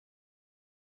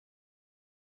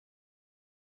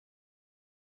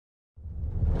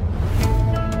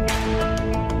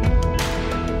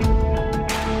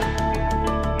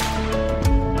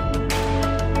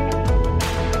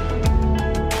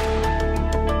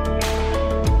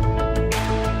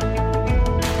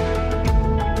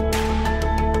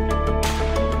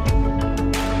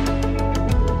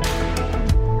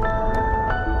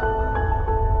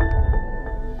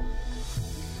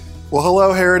Well,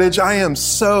 hello, Heritage. I am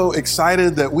so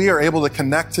excited that we are able to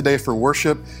connect today for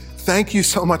worship. Thank you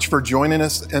so much for joining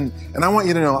us. And I want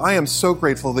you to know I am so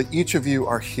grateful that each of you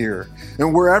are here.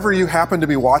 And wherever you happen to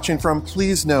be watching from,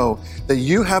 please know that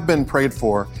you have been prayed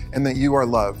for and that you are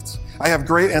loved. I have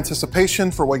great anticipation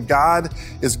for what God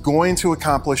is going to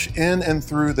accomplish in and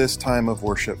through this time of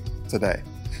worship today.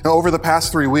 Now, over the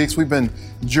past 3 weeks, we've been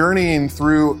journeying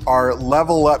through our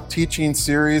Level Up teaching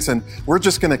series, and we're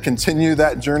just going to continue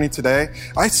that journey today.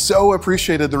 I so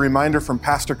appreciated the reminder from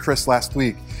Pastor Chris last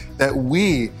week that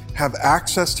we have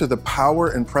access to the power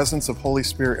and presence of Holy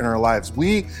Spirit in our lives.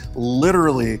 We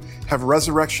literally have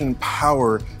resurrection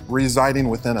power residing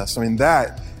within us. I mean,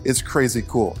 that is crazy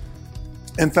cool.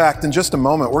 In fact, in just a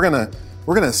moment, we're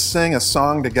gonna sing a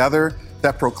song together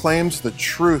that proclaims the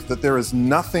truth that there is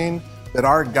nothing that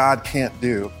our God can't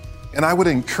do. And I would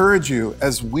encourage you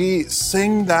as we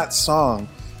sing that song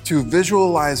to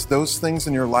visualize those things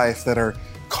in your life that are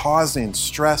causing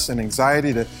stress and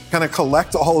anxiety, to kind of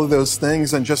collect all of those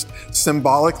things and just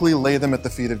symbolically lay them at the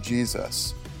feet of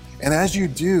Jesus. And as you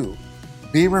do,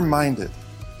 be reminded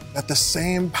that the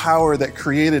same power that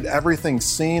created everything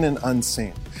seen and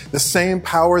unseen, the same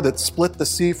power that split the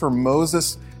sea for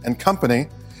Moses and company,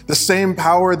 the same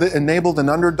power that enabled an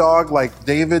underdog like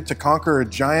David to conquer a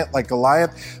giant like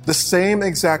Goliath, the same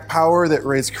exact power that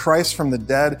raised Christ from the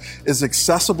dead is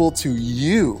accessible to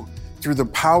you through the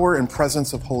power and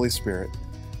presence of Holy Spirit.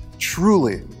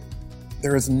 Truly,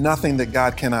 there is nothing that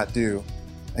God cannot do,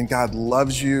 and God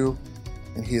loves you,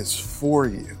 and He is for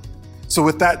you. So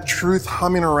with that truth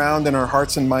humming around in our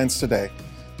hearts and minds today,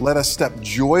 let us step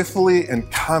joyfully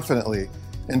and confidently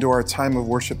into our time of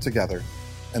worship together.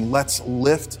 And let's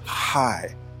lift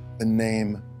high the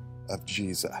name of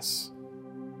Jesus.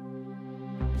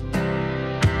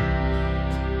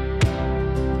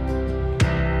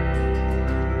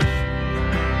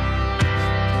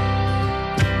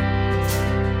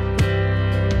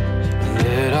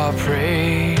 Let our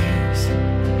praise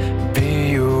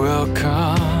be your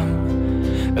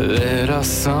welcome. Let our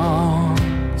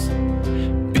songs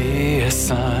be a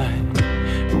sign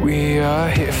we are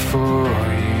here for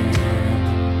you.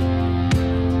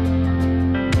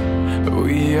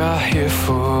 We are here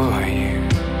for you.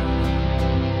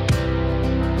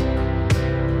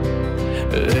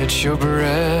 Let your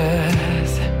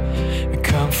breath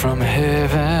come from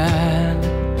heaven.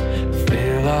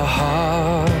 Fill our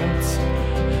hearts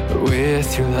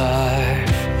with your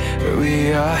life.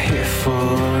 We are here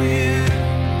for you.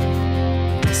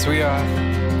 Yes, we are.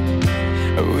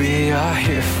 We are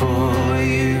here for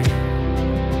you.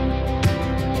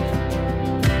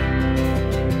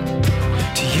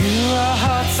 Our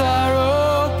hearts are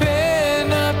open,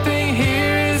 nothing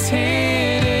here is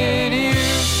hidden. You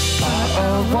are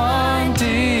our one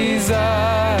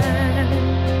desire.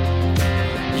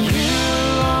 You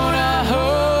alone are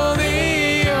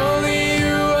holy, only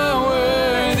you are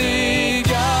worthy.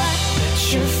 God, let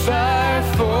your fire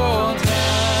fall down.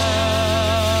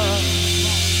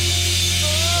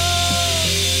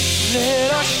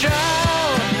 Let our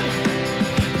shout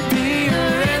be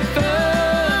your anthem.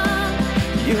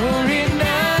 Your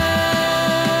renown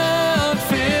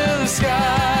fill the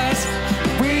skies.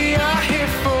 We are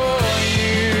here for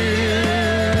you.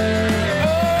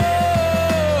 Oh,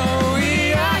 we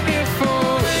are here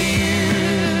for you.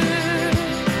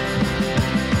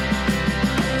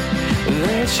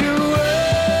 Let your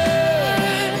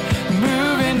word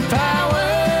move in power.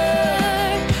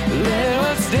 Let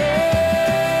what's dead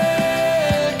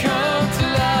come to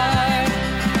life.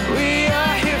 We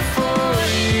are here for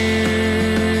you.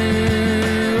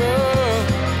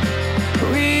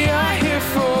 We are here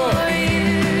for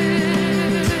you.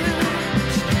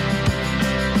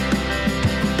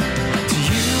 To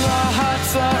you our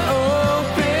hearts are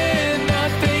open,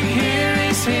 nothing here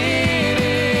is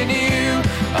hidden. You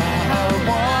are our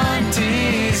one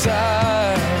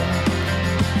desire.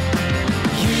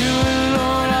 You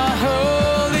alone are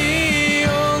holy,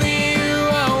 only you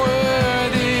are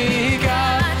worthy.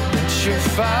 God, let your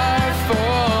fire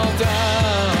fall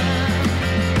down.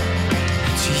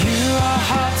 To you our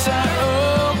hearts are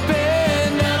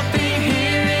open, nothing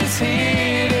here is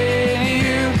hidden.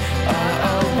 You are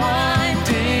our one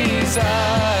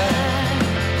desire.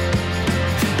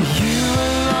 You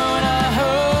alone are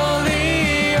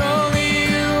holy, only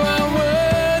you are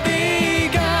worthy.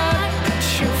 God, let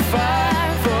your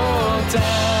fire fall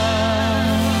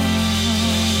down.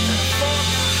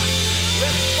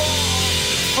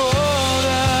 Fall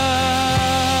down.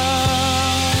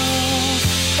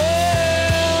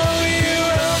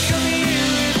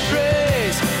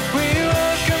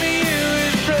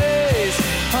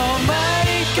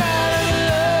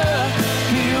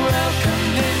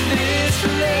 this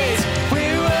place. We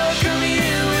welcome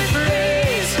you with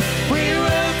praise. We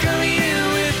welcome you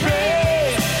with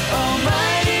praise.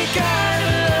 Almighty God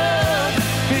of love,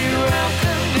 be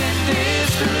welcomed in this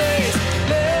place.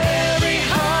 Let every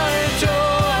heart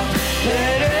adore,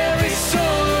 let every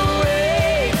soul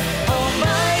awake.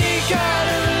 Almighty God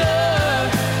of love,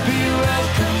 be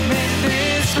welcome in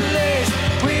this place.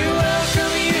 We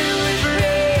welcome you with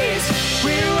praise.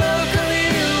 We welcome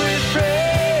you with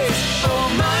praise.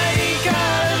 Almighty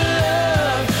God of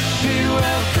love, be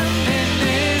welcomed in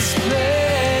this place.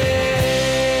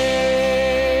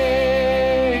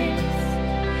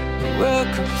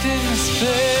 Welcomed in this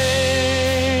place.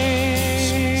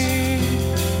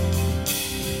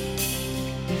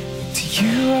 To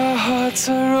you our hearts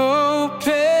are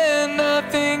open,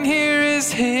 nothing here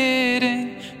is hidden.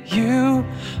 You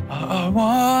are our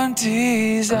one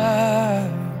desire.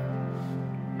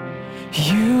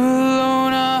 You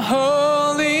alone are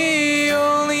holy,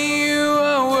 only you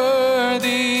are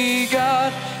worthy,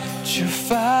 God. Let your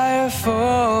fire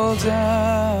fall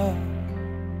down.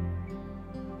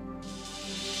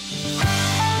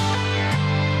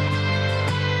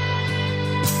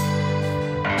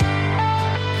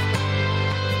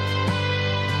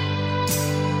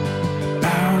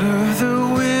 Out of the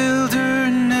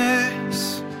wilderness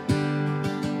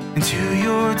into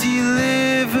your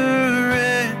deliverance,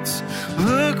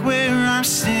 look where I'm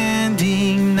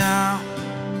standing now.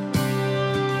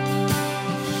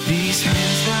 These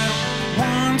hands that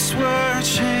once were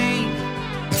chained,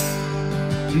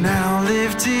 now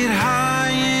lifted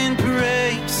high in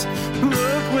praise.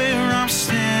 Look where I'm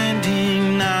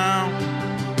standing now.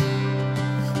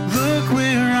 Look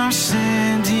where I'm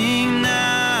standing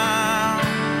now.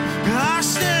 I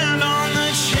stand on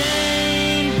the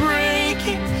chain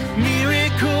breaking,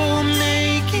 miracle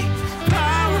making,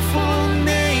 powerful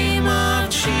name of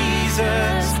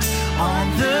Jesus. On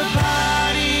the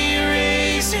body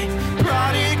raising,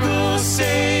 prodigal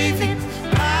saving,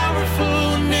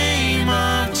 powerful name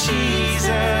of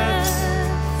Jesus.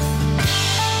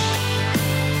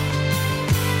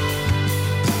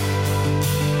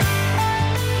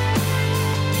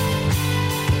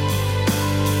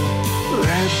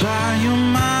 Led by your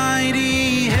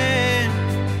mighty hand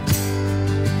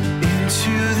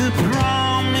into the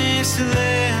promised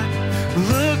land.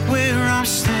 Look where I'm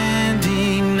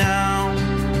standing now.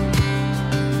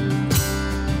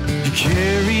 You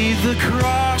carried the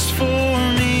cross for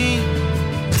me.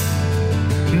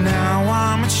 Now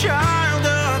I'm a child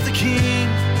of the King.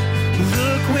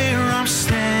 Look where I'm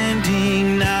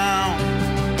standing now.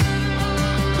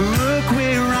 Look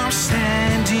where I'm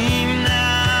standing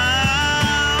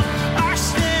now. I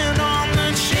stand on the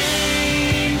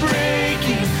chain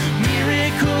breaking,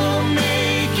 miracle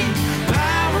making,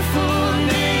 powerful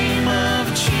name of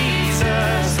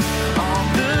Jesus. On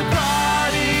the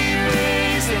body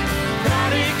raising,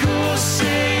 radical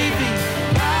saving,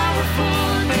 powerful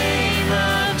name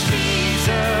of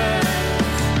Jesus.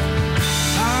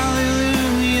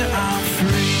 Hallelujah, I'm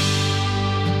free.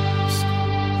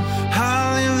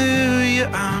 Hallelujah,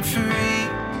 I'm free.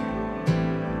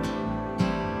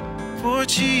 For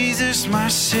Jesus, my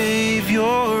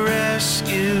Savior,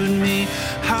 rescued me.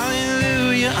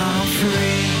 Hallelujah, I'm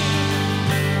free.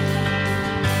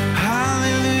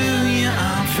 Hallelujah,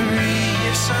 I'm free.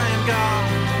 Yes, I am God.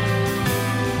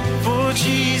 For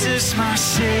Jesus, my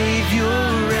Savior,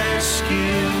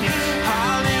 rescued me.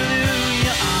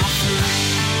 Hallelujah, I'm free.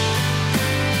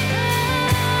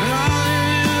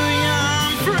 Hallelujah,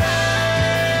 I'm free.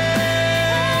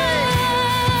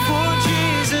 For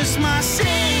Jesus, my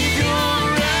Savior,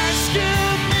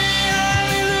 rescued me.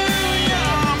 Hallelujah,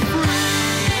 I'm free.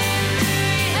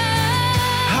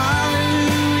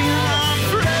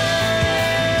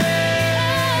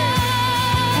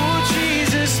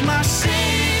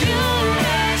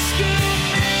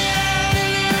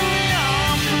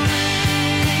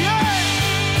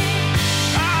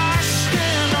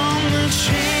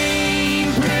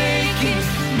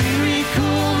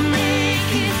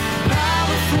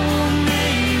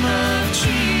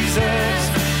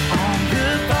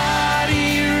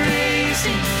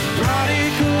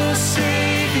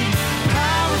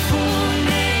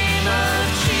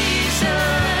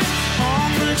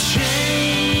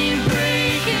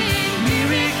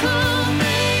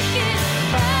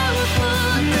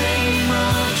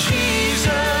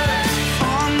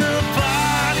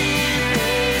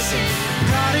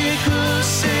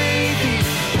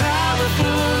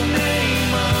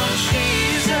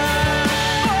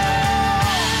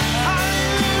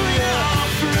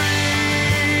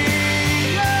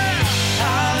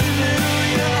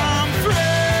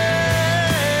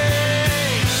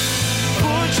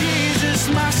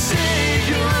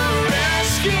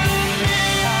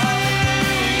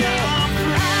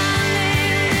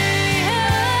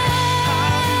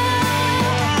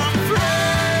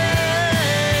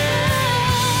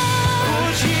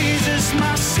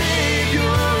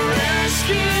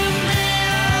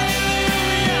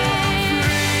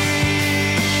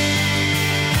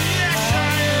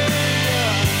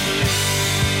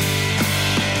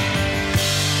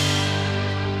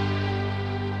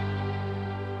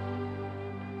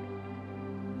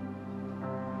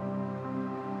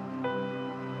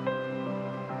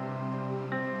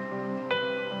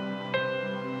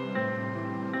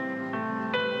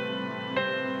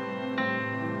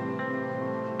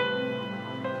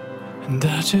 And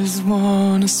I just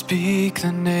want to speak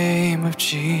the name of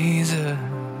Jesus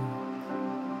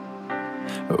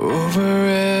over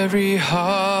every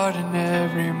heart and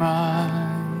every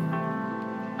mind.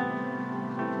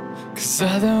 'Cause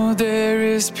I know there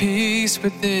is peace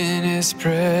within His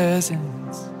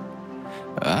presence.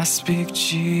 I speak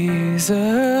Jesus.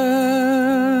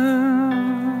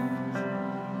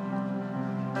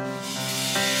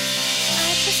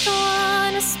 I just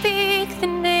want to speak the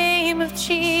name of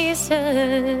Jesus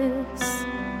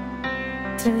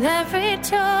till every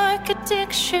dark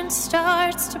addiction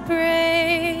starts to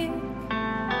break,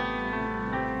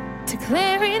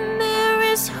 declaring there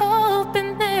is hope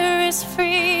and there is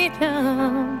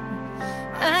freedom.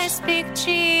 I speak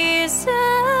Jesus.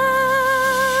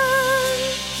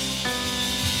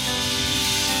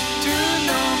 Tu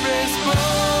nombre es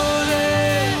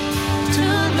poder, tu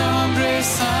nombre es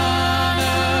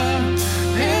sana,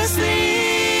 es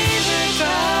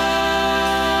libertad.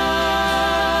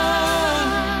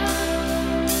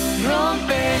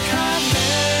 Rompe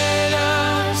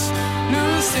cadenas,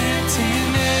 luz en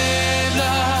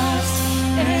tinieblas,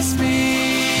 es mi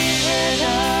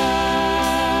verdad.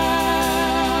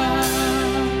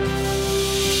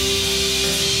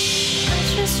 I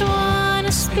just want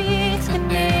to speak the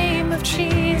name of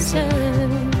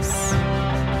Jesus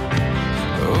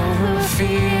Over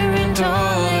fear and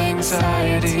all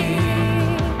anxiety,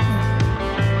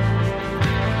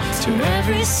 to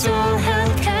every soul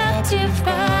held captive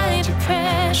by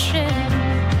depression.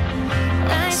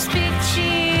 I speak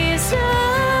Jesus.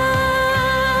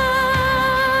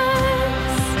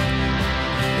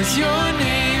 'cause your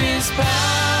name is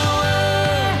power,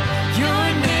 your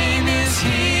name is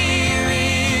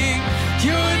healing,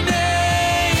 your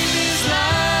name is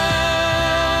life.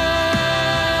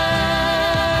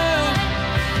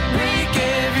 Break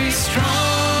every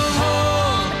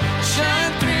stronghold,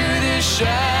 shine through the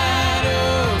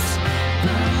shadows,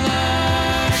 burn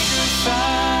like a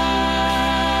fire.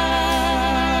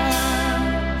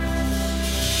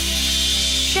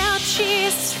 Shout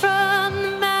Jesus from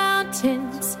the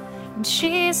mountains, and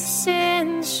Jesus in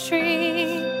the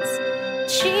streets,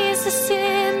 Jesus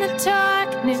in the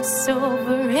darkness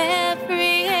over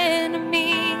every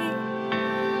enemy,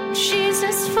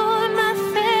 Jesus for my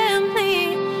family.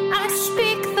 I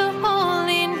speak the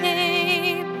holy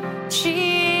name,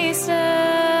 Jesus.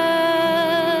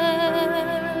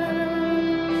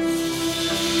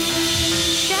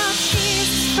 Shout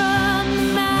Jesus from the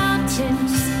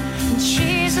mountains, and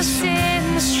Jesus in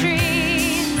the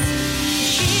streets,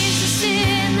 Jesus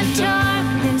in the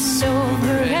darkness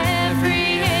over every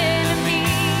enemy,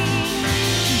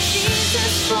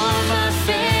 Jesus for my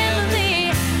family.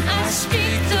 I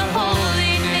speak the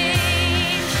holy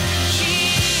name,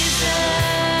 Jesus.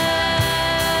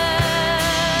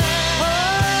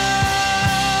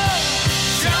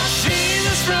 Shout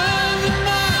Jesus from the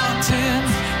mountain,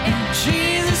 and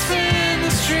Jesus in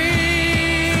the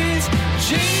streets,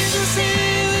 Jesus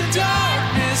in the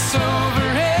darkness over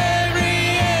every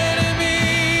enemy,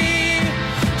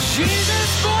 Jesus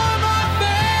for my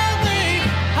family.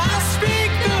 I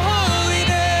speak the holy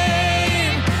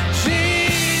name,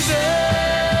 Jesus.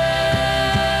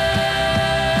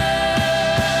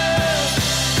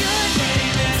 Your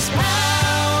name is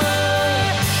power,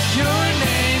 your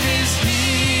name is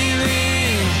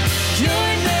healing, your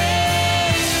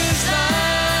name is life.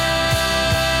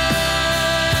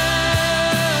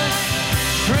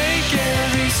 Break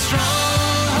every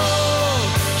stronghold,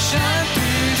 shine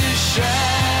through the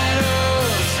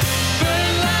shadows,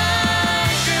 burn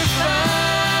like a fire.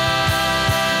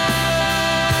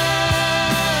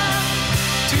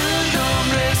 Tu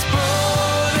nombre es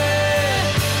poder,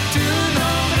 tu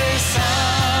nombre es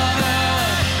sana,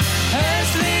 es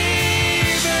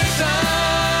libertad.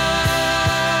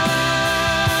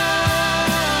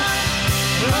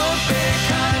 Rompe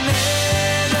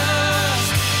cadenas,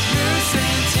 luz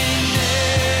en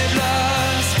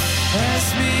tinieblas, es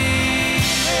mi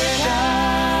verdad.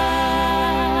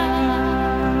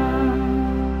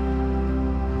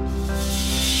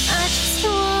 I just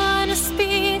want to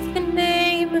speak the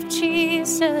name of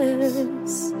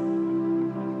Jesus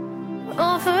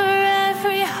over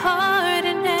every heart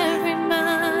and every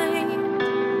mind.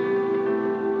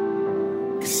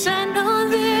 'Cause I know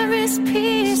there is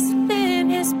peace within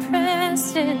His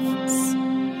presence.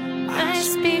 I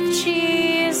speak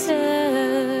Jesus.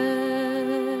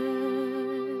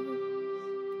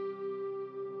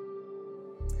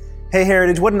 Hey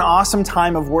Heritage, what an awesome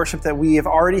time of worship that we have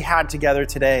already had together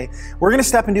today. We're going to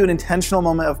step into an intentional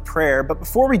moment of prayer, but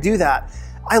before we do that,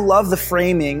 I love the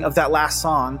framing of that last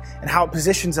song and how it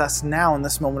positions us now in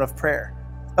this moment of prayer.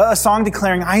 A song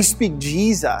declaring, I speak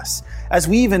Jesus. As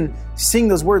we even sing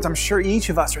those words, I'm sure each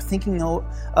of us are thinking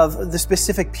of the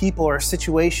specific people or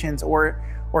situations or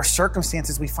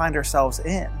circumstances we find ourselves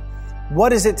in.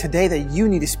 What is it today that you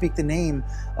need to speak the name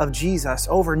of Jesus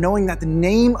over, knowing that the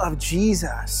name of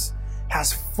Jesus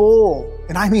has full,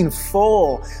 and I mean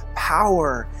full,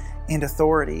 power and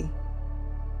authority?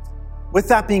 With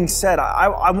that being said,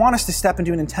 I want us to step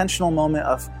into an intentional moment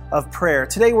of prayer.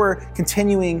 Today we're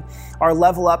continuing our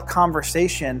Level Up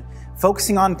conversation,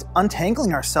 focusing on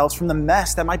untangling ourselves from the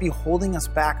mess that might be holding us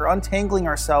back, or untangling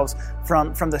ourselves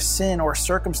from the sin or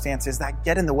circumstances that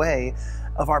get in the way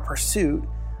of our pursuit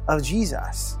of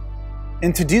Jesus.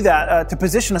 And to do that, to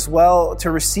position us well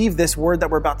to receive this word that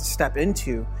we're about to step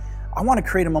into, I want to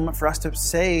create a moment for us to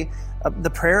say the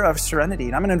prayer of serenity.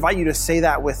 And I'm going to invite you to say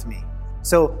that with me.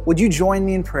 So would you join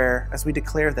me in prayer as we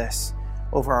declare this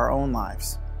over our own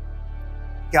lives?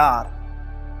 God,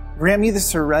 grant me the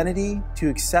serenity to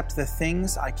accept the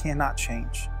things I cannot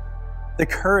change, the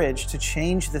courage to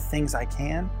change the things I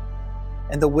can,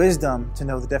 and the wisdom to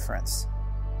know the difference.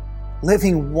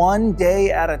 Living one day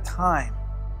at a time,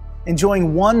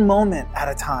 enjoying one moment at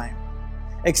a time,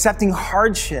 accepting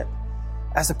hardship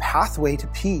as a pathway to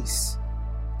peace,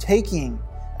 taking,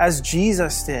 as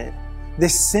Jesus did,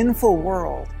 this sinful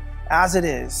world as it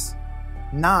is,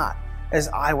 not as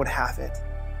I would have it.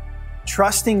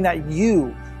 Trusting that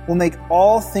you will make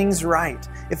all things right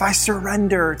if I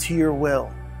surrender to your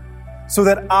will, so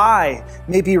that I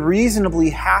may be reasonably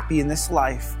happy in this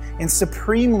life and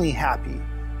supremely happy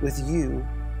with you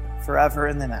forever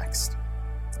in the next.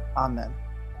 Amen.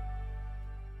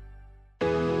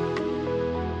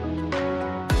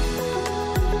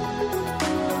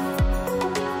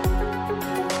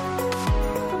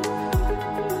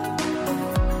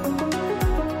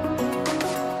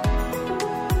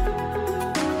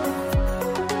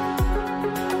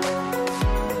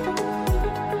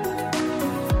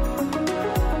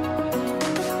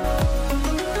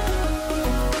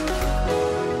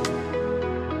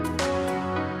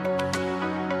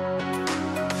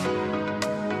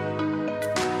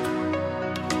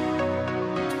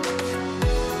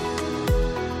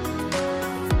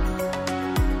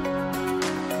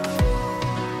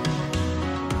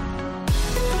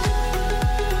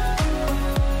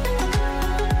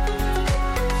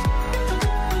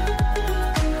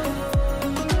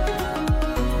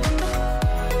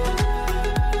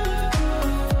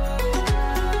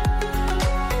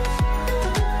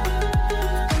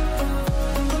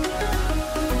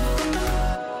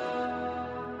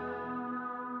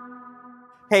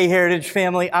 Hey, Heritage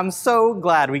family, I'm so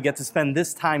glad we get to spend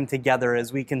this time together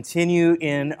as we continue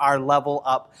in our Level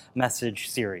Up message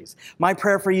series. My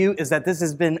prayer for you is that this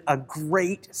has been a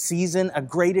great season, a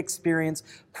great experience,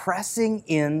 pressing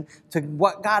in to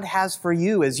what God has for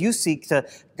you as you seek to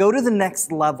go to the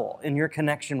next level in your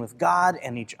connection with God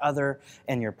and each other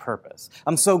and your purpose.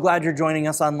 I'm so glad you're joining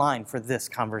us online for this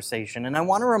conversation. And I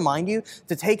want to remind you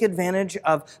to take advantage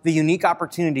of the unique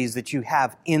opportunities that you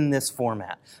have in this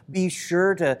format. Be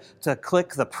sure to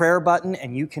click the prayer button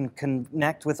and you can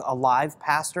connect with a live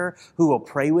pastor who will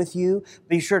pray with you.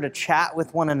 Be sure to chat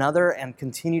with one another and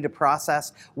continue to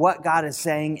process what God is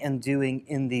saying and doing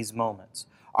in these moments.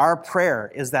 Our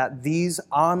prayer is that these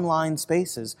online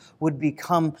spaces would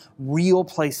become real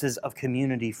places of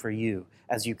community for you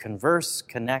as you converse,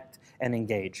 connect, and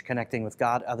engage, connecting with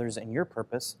God, others, and your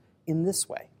purpose in this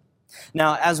way.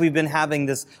 Now, as we've been having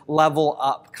this Level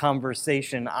Up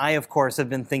conversation, I, of course, have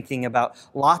been thinking about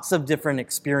lots of different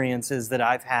experiences that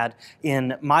I've had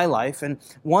in my life. And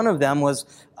one of them was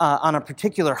on a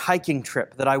particular hiking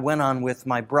trip that I went on with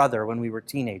my brother when we were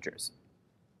teenagers.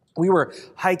 We were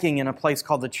hiking in a place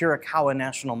called the Chiricahua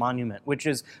National Monument, which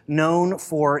is known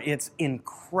for its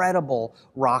incredible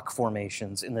rock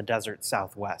formations in the desert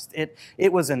Southwest.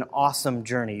 It was an awesome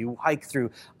journey. You hike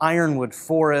through ironwood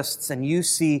forests and you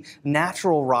see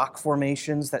natural rock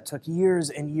formations that took years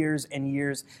and years and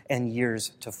years and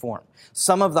years to form.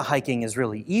 Some of the hiking is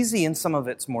really easy and some of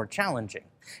it's more challenging.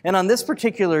 And on this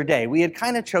particular day, we had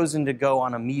kind of chosen to go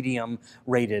on a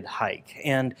medium-rated hike.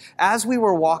 And as we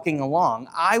were walking along,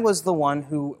 I was the one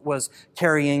who was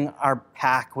carrying our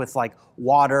pack with like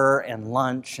water and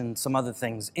lunch and some other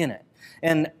things in it.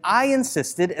 And I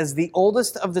insisted, as the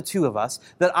oldest of the two of us,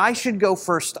 that I should go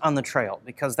first on the trail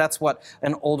because that's what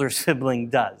an older sibling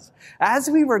does. As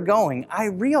we were going, I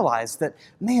realized that,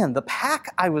 man, the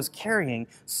pack I was carrying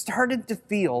started to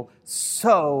feel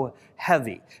so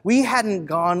heavy. We hadn't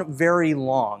gone very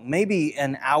long, maybe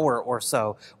an hour or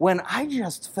so, when I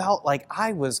just felt like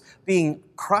I was being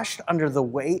crushed under the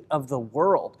weight of the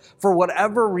world. For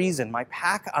whatever reason, my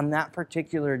pack on that particular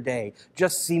particular day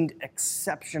just seemed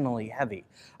exceptionally heavy.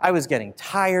 I was getting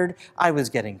tired. I was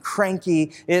getting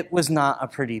cranky. It was not a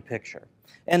pretty picture.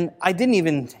 And I didn't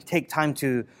even take time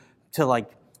to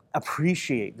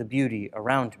appreciate the beauty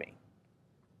around me.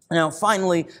 Now,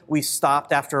 finally, we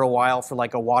stopped after a while for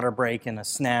like a water break and a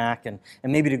snack and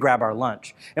maybe to grab our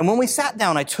lunch. And when we sat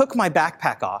down, I took my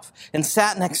backpack off and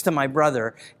sat next to my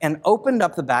brother and opened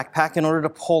up the backpack in order to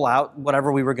pull out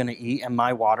whatever we were going to eat and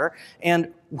my water.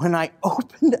 And when I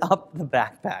opened up the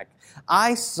backpack,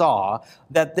 I saw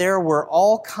that there were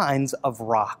all kinds of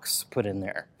rocks put in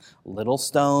there. Little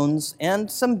stones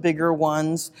and some bigger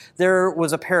ones. There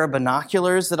was a pair of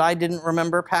binoculars that I didn't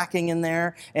remember packing in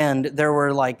there. And there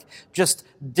were like just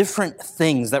different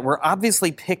things that were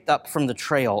obviously picked up from the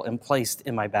trail and placed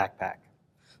in my backpack.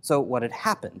 So what had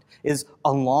happened is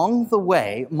along the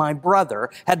way, my brother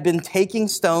had been taking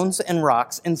stones and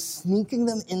rocks and sneaking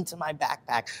them into my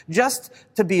backpack just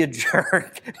to be a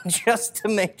jerk, just to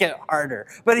make it harder.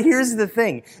 But here's the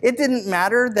thing. It didn't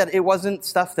matter that it wasn't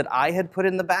stuff that I had put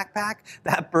in the backpack.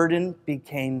 That burden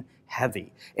became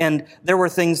heavy. And there were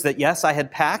things that, yes, I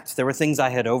had packed. There were things I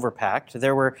had overpacked.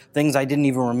 There were things I didn't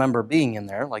even remember being in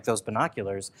there, like those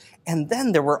binoculars. And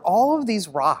then there were all of these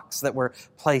rocks that were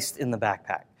placed in the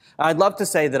backpack. I'd love to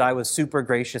say that I was super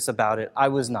gracious about it. I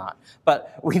was not.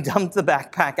 But we dumped the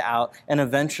backpack out and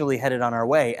eventually headed on our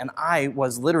way, and I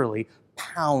was literally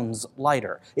pounds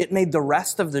lighter. It made the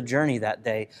rest of the journey that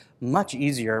day much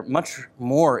easier, much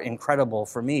more incredible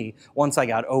for me once I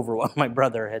got over what my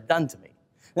brother had done to me.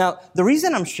 Now, the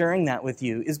reason I'm sharing that with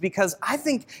you is because I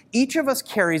think each of us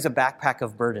carries a backpack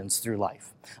of burdens through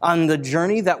life. On the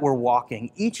journey that we're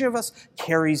walking, each of us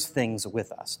carries things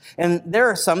with us. And there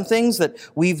are some things that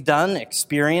we've done,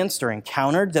 experienced, or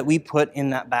encountered that we put in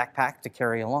that backpack to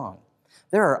carry along.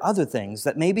 There are other things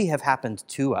that maybe have happened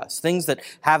to us, things that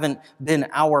haven't been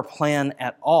our plan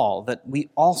at all, that we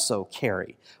also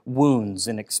carry. Wounds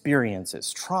and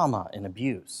experiences, trauma and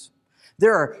abuse.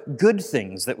 There are good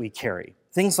things that we carry.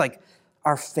 Things like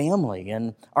our family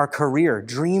and our career,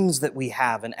 dreams that we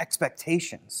have and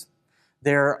expectations.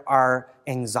 There are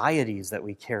anxieties that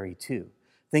we carry too.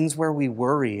 Things where we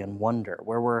worry and wonder,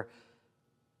 where we're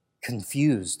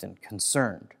confused and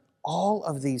concerned. All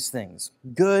of these things,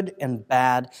 good and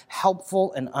bad,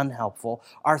 helpful and unhelpful,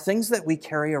 are things that we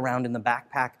carry around in the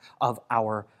backpack of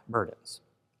our burdens.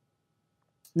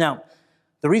 Now,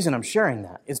 the reason I'm sharing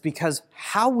that is because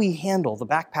how we handle the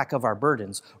backpack of our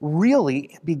burdens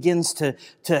really begins to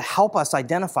help us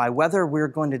identify whether we're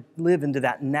going to live into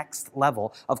that next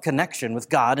level of connection with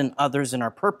God and others in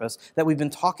our purpose that we've been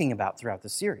talking about throughout the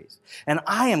series. And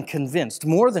I am convinced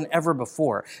more than ever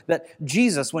before that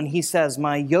Jesus, when he says,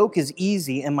 "My yoke is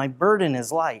easy and my burden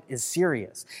is light," is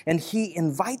serious. And he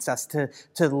invites us to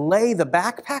lay the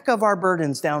backpack of our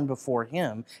burdens down before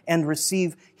him and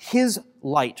receive his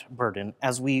light burden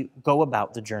as we go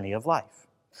about the journey of life.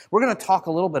 We're going to talk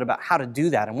a little bit about how to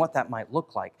do that and what that might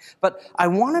look like. But I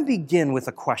want to begin with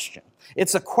a question.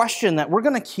 It's a question that we're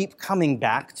going to keep coming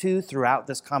back to throughout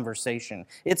this conversation.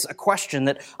 It's a question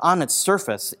that on its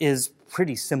surface is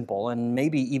pretty simple and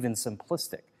maybe even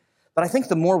simplistic. But I think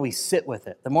the more we sit with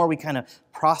it, the more we kind of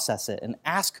process it and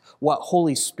ask what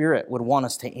Holy Spirit would want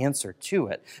us to answer to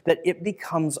it, that it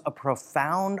becomes a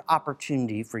profound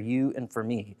opportunity for you and for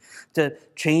me to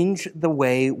change the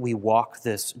way we walk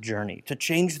this journey, to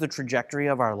change the trajectory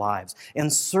of our lives,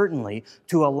 and certainly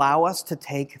to allow us to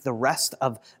take the rest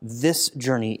of this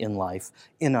journey in life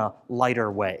in a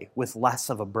lighter way, with less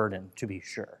of a burden, to be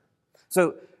sure.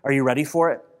 So, are you ready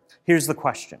for it? Here's the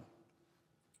question.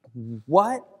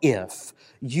 What if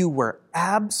you were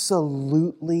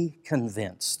absolutely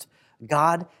convinced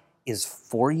God is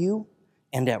for you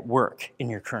and at work in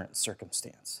your current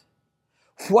circumstance?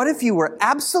 What if you were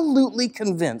absolutely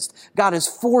convinced God is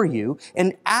for you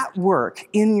and at work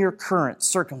in your current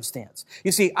circumstance?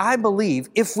 You see, I believe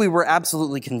if we were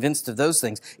absolutely convinced of those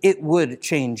things, it would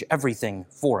change everything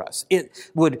for us.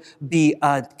 It would be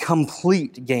a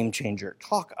complete game changer.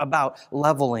 Talk about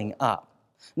leveling up.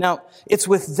 Now, it's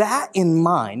with that in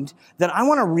mind that I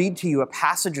want to read to you a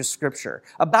passage of Scripture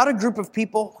about a group of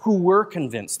people who were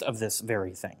convinced of this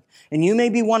very thing. And you may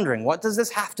be wondering, what does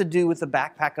this have to do with the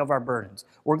backpack of our burdens?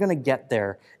 We're going to get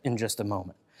there in just a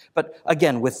moment. But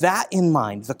again, with that in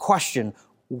mind, the question,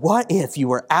 what if you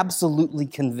were absolutely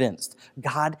convinced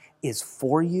God is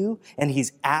for you and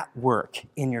he's at work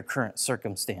in your current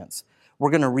circumstance?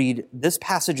 We're going to read this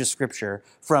passage of Scripture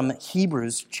from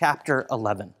Hebrews chapter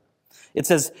 11. It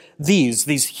says,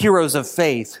 these heroes of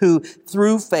faith who,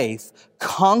 through faith,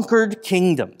 conquered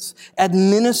kingdoms,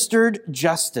 administered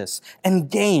justice, and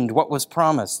gained what was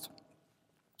promised.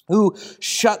 who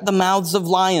shut the mouths of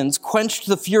lions, quenched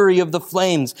the fury of the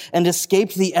flames, and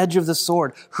escaped the edge of the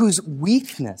sword, whose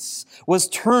weakness was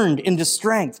turned into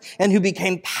strength, and who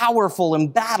became powerful in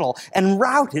battle and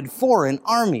routed foreign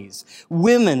armies.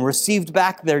 Women received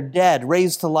back their dead,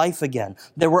 raised to life again.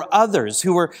 There were others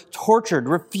who were tortured,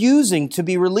 refusing to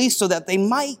be released so that they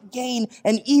might gain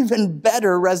an even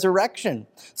better resurrection.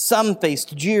 Some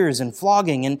faced jeers and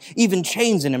flogging and even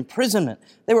chains and imprisonment.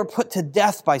 They were put to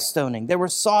death by stoning. They were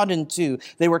sawed in two.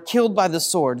 They were killed by the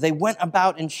sword. They went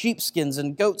about in sheepskins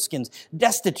and goatskins,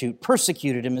 destitute,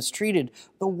 persecuted, and mistreated.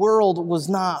 The world was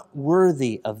not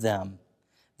worthy of them.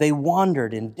 They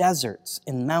wandered in deserts,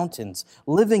 in mountains,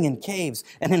 living in caves,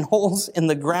 and in holes in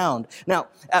the ground. Now,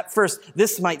 at first,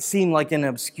 this might seem like an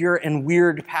obscure and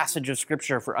weird passage of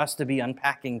Scripture for us to be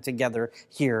unpacking together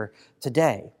here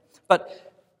today.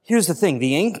 But here's the thing.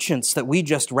 The ancients that we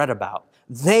just read about,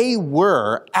 they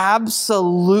were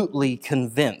absolutely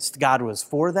convinced God was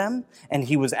for them and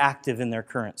he was active in their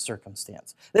current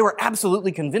circumstance. They were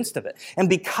absolutely convinced of it. And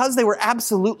because they were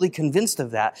absolutely convinced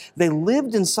of that, they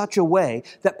lived in such a way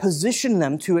that positioned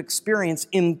them to experience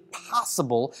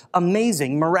impossible,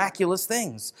 amazing, miraculous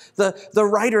things. The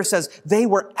writer says they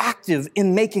were active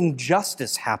in making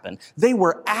justice happen. They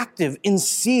were active in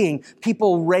seeing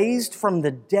people raised from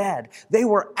the dead. They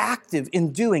were active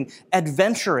in doing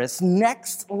adventurous, next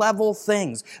level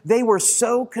things. They were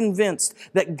so convinced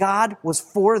that God was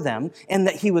for them and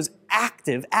that he was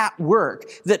active at work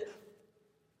that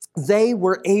they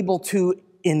were able to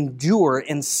endure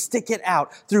and stick it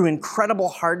out through incredible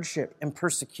hardship and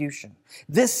persecution.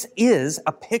 This is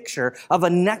a picture of a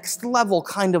next level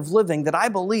kind of living that I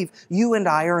believe you and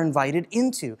I are invited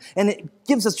into. And it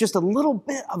gives us just a little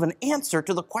bit of an answer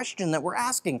to the question that we're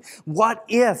asking. What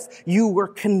if you were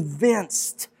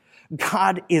convinced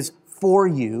God is for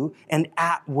you and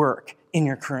at work in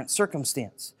your current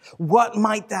circumstance? What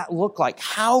might that look like?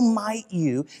 How might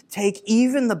you take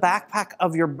even the backpack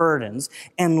of your burdens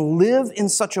and live in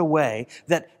such a way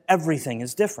that everything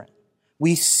is different?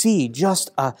 We see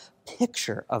just a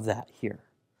picture of that here.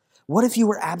 What if you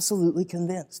were absolutely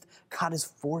convinced God is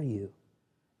for you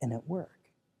and at work?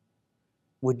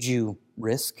 Would you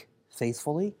risk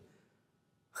faithfully?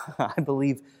 I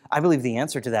believe the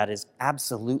answer to that is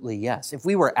absolutely yes. If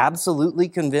we were absolutely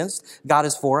convinced God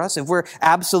is for us, if we're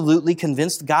absolutely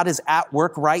convinced God is at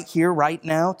work right here, right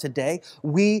now, today,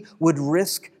 we would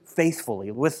risk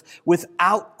faithfully,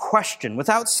 without question,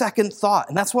 without second thought.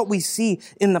 And that's what we see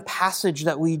in the passage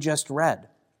that we just read.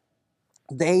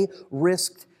 They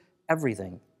risked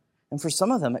everything. And for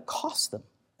some of them, it cost them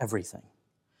everything.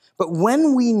 But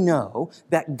when we know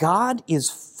that God is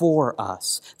for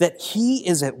us, that he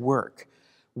is at work,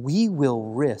 we will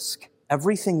risk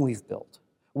everything we've built.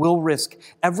 We'll risk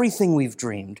everything we've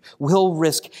dreamed. We'll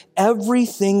risk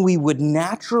everything we would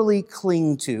naturally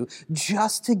cling to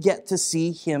just to get to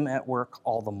see him at work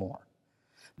all the more.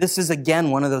 This is,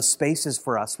 again, one of those spaces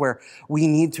for us where we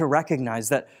need to recognize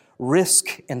that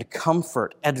risk and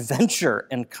comfort, adventure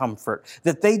and comfort,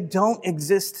 that they don't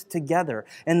exist together,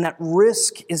 and that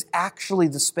risk is actually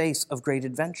the space of great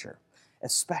adventure,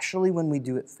 especially when we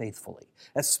do it faithfully,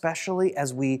 especially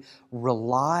as we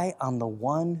rely on the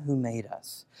one who made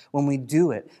us, when we do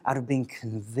it out of being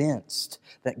convinced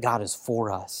that God is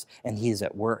for us and he is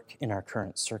at work in our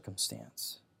current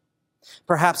circumstance.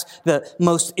 Perhaps the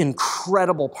most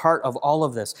incredible part of all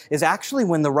of this is actually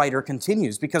when the writer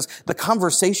continues, because the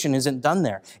conversation isn't done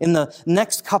there. In the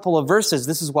next couple of verses,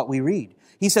 this is what we read.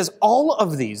 He says, all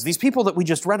of these people that we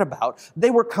just read about, they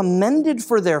were commended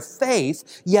for their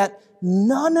faith, yet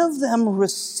none of them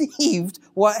received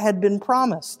what had been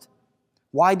promised.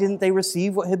 Why didn't they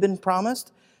receive what had been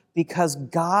promised? Because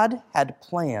God had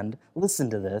planned, listen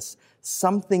to this,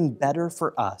 something better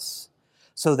for us,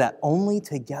 so that only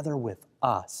together with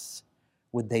us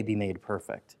would they be made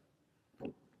perfect.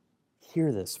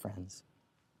 Hear this, friends.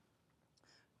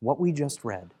 What we just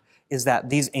read is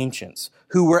that these ancients,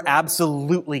 who were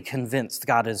absolutely convinced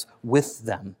God is with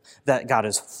them, that God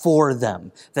is for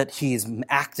them, that he is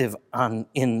active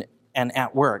in and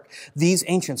at work, these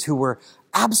ancients who were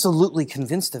absolutely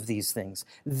convinced of these things,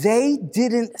 they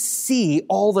didn't see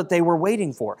all that they were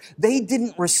waiting for. They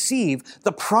didn't receive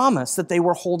the promise that they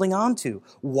were holding on to.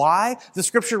 Why? The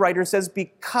scripture writer says,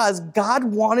 because God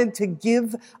wanted to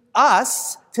give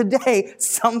us today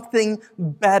something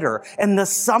better. And the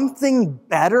something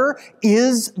better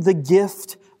is the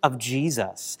gift of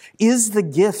Jesus is the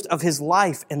gift of his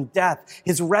life and death,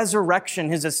 his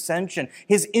resurrection, his ascension,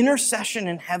 his intercession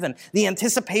in heaven, the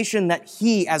anticipation that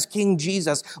he, as King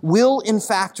Jesus, will in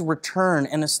fact return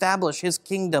and establish his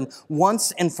kingdom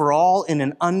once and for all in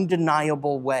an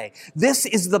undeniable way. This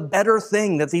is the better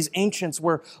thing that these ancients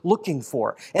were looking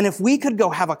for. And if we could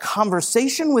go have a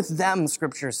conversation with them,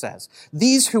 Scripture says,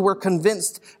 these who were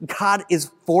convinced God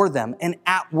is for them and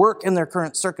at work in their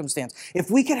current circumstance,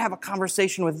 if we could have a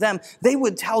conversation with them, they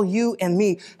would tell you and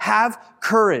me, have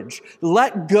courage.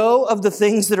 Let go of the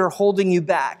things that are holding you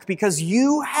back, because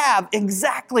you have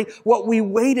exactly what we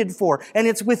waited for. And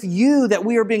it's with you that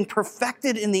we are being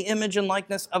perfected in the image and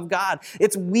likeness of God.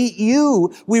 It's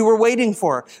you we were waiting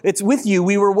for. It's with you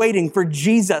we were waiting for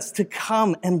Jesus to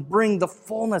come and bring the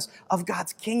fullness of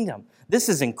God's kingdom. This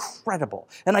is incredible.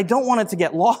 And I don't want it to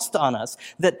get lost on us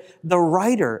that the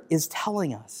writer is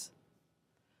telling us,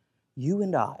 you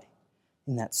and I,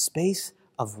 in that space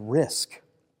of risk,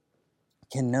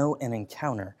 can know and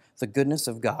encounter the goodness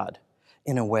of God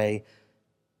in a way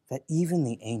that even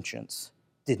the ancients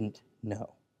didn't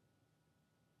know.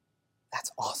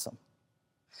 That's awesome.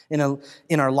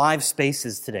 In our live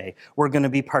spaces today, we're going to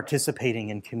be participating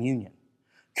in communion.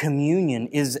 Communion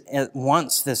is at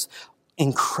once this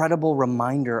incredible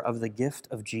reminder of the gift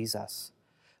of Jesus.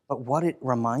 But what it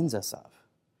reminds us of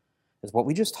is what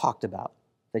we just talked about,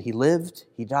 that he lived,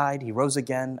 he died, he rose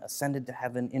again, ascended to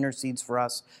heaven, intercedes for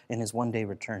us, and is one day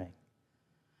returning.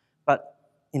 But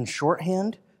in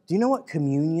shorthand, do you know what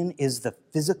communion is the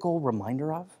physical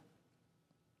reminder of?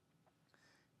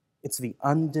 It's the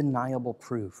undeniable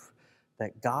proof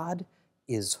that God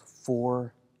is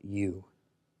for you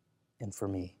and for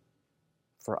me,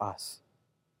 for us.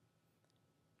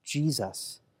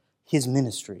 Jesus, his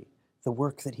ministry, the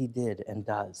work that he did and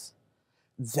does,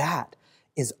 that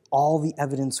is all the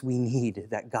evidence we need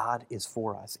that God is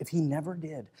for us. If he never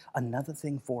did another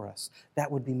thing for us,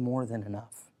 that would be more than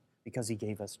enough, because he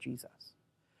gave us Jesus.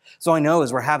 So I know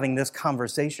as we're having this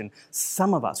conversation,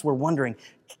 some of us were wondering,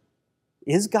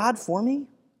 is God for me?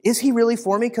 Is he really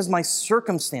for me? Because my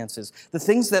circumstances, the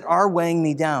things that are weighing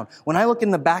me down, when I look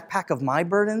in the backpack of my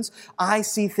burdens, I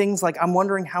see things like I'm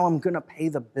wondering how I'm going to pay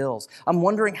the bills. I'm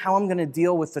wondering how I'm going to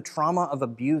deal with the trauma of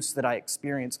abuse that I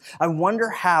experience. I wonder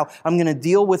how I'm going to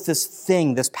deal with this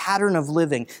thing, this pattern of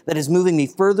living that is moving me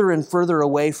further and further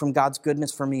away from God's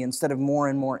goodness for me instead of more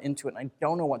and more into it. And I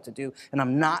don't know what to do, and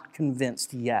I'm not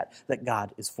convinced yet that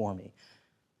God is for me.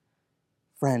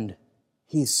 Friend,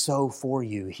 he's so for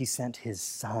you. He sent his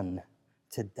son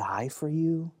to die for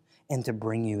you and to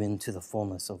bring you into the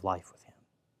fullness of life with him.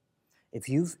 If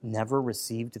you've never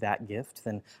received that gift,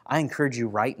 then I encourage you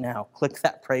right now, click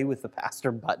that pray with the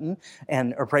pastor button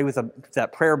or pray with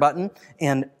that prayer button,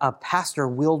 and a pastor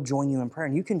will join you in prayer.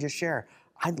 And you can just share,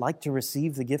 I'd like to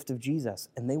receive the gift of Jesus,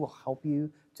 and they will help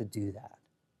you to do that.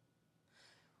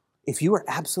 If you are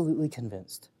absolutely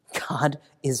convinced God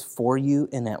is for you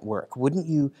and at work, wouldn't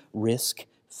you risk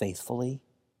faithfully?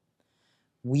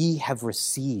 We have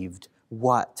received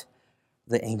what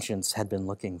the ancients had been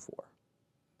looking for.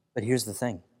 But here's the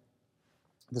thing.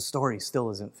 The story still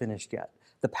isn't finished yet.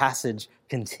 The passage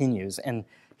continues, and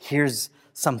here's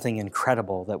something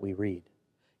incredible that we read.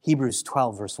 Hebrews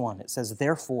 12, verse 1, it says,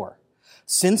 "Therefore,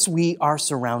 since we are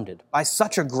surrounded by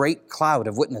such a great cloud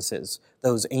of witnesses,"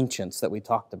 those ancients that we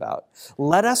talked about,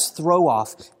 "let us throw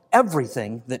off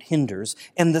everything that hinders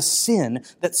and the sin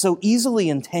that so easily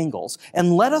entangles,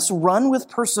 and let us run with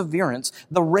perseverance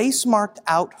the race marked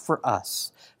out for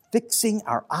us, fixing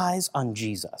our eyes on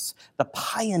Jesus, the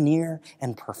pioneer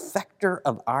and perfecter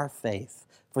of our faith.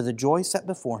 For the joy set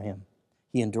before him,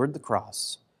 he endured the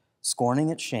cross, scorning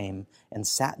its shame, and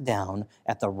sat down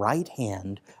at the right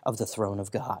hand of the throne of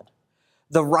God."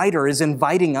 The writer is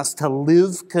inviting us to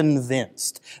live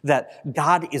convinced that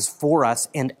God is for us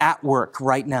and at work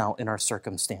right now in our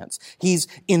circumstance. He's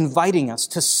inviting us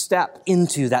to step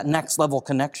into that next level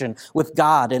connection with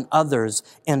God and others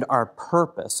and our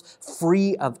purpose,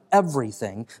 free of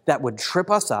everything that would trip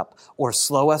us up or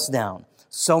slow us down.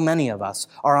 So many of us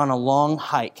are on a long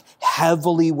hike,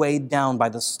 heavily weighed down by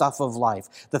the stuff of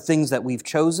life, the things that we've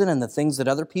chosen and the things that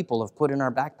other people have put in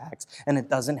our backpacks, and it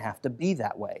doesn't have to be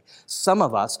that way. Some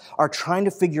of us are trying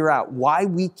to figure out why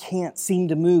we can't seem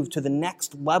to move to the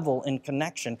next level in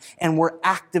connection, and we're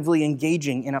actively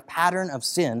engaging in a pattern of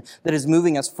sin that is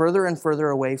moving us further and further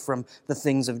away from the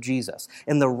things of Jesus.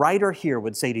 And the writer here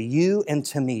would say to you and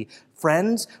to me,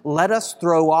 Friends, let us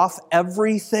throw off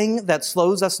everything that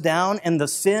slows us down and the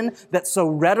sin that so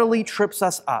readily trips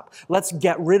us up. Let's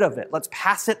get rid of it. Let's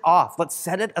pass it off. Let's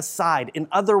set it aside. In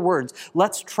other words,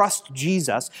 let's trust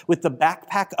Jesus with the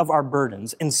backpack of our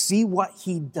burdens and see what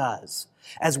he does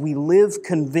as we live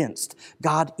convinced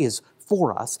God is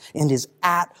for us and is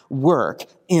at work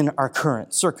in our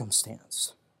current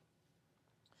circumstance.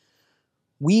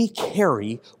 We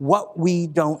carry what we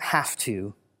don't have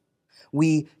to.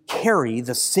 We carry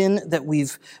the sin that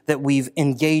we've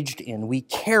engaged in. We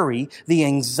carry the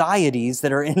anxieties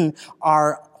that are in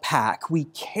our pack. We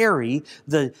carry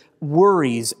the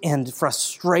worries and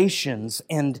frustrations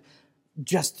and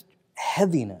just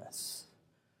heaviness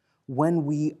when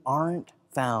we aren't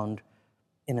found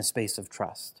in a space of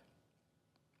trust.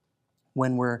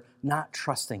 When we're not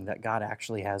trusting that God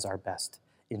actually has our best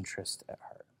interest at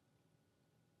heart.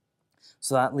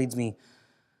 So that leads me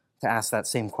to ask that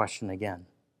same question again.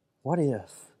 What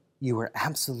if you were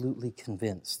absolutely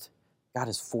convinced God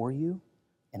is for you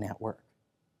and at work?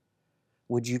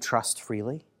 Would you trust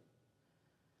freely?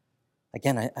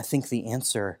 Again, I think the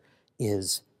answer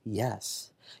is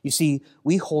yes. You see,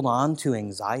 we hold on to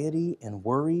anxiety and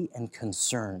worry and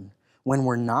concern when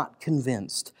we're not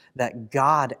convinced that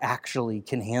God actually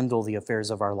can handle the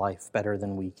affairs of our life better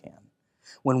than we can.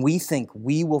 When we think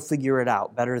we will figure it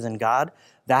out better than God,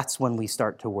 that's when we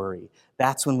start to worry.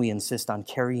 That's when we insist on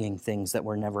carrying things that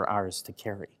were never ours to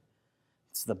carry.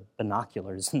 It's the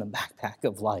binoculars in the backpack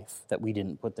of life that we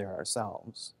didn't put there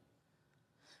ourselves.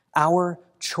 Our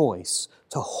choice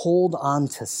to hold on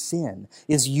to sin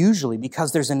is usually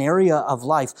because there's an area of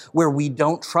life where we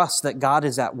don't trust that God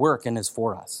is at work and is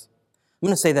for us. I'm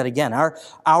going to say that again.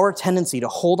 Our tendency to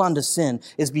hold on to sin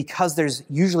is because there's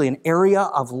usually an area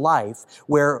of life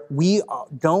where we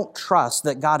don't trust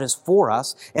that God is for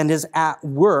us and is at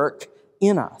work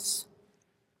in us.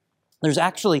 There's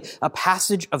actually a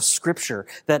passage of Scripture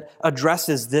that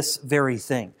addresses this very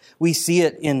thing. We see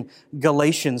it in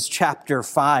Galatians chapter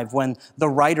 5 when the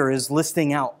writer is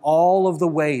listing out all of the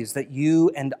ways that you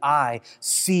and I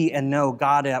see and know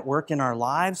God at work in our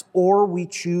lives, or we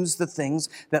choose the things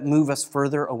that move us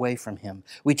further away from Him.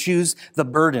 We choose the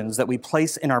burdens that we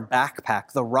place in our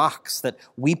backpack, the rocks that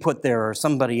we put there or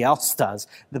somebody else does.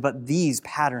 But these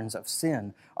patterns of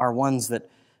sin are ones that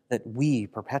we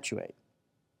perpetuate.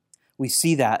 We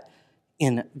see that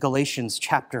in Galatians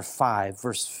chapter 5,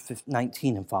 verse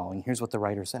 19 and following. Here's what the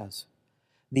writer says.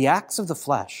 The acts of the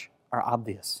flesh are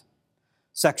obvious.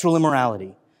 Sexual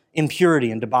immorality, impurity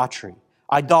and debauchery,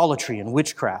 idolatry and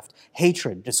witchcraft,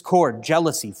 hatred, discord,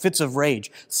 jealousy, fits of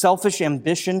rage, selfish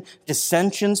ambition,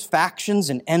 dissensions, factions,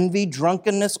 and envy,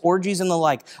 drunkenness, orgies, and the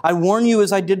like. I warn you,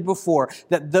 as I did before,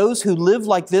 that those who live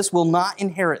like this will not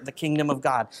inherit the kingdom of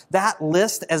God. That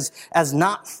list, as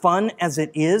not fun as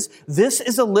it is, this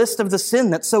is a list of the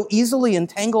sin that so easily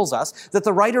entangles us that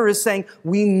the writer is saying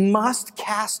we must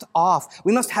cast off.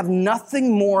 We must have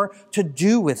nothing more to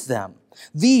do with them.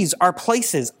 These are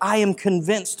places, I am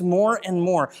convinced more and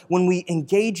more when we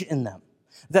engage in them,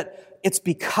 that it's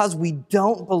because we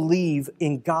don't believe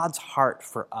in God's heart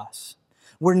for us.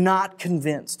 We're not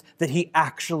convinced that He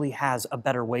actually has a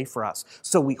better way for us,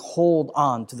 so we hold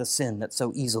on to the sin that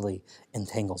so easily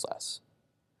entangles us.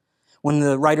 When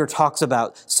the writer talks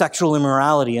about sexual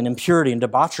immorality and impurity and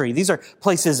debauchery, these are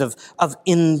places of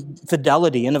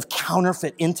infidelity and of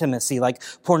counterfeit intimacy like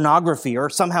pornography or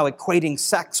somehow equating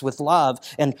sex with love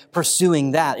and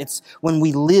pursuing that. It's when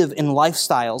we live in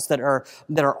lifestyles that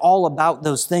are all about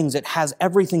those things. It has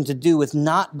everything to do with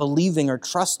not believing or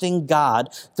trusting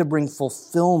God to bring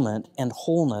fulfillment and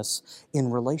wholeness in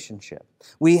relationship.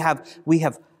 We have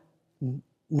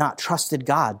not trusted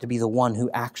God to be the one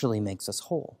who actually makes us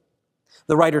whole.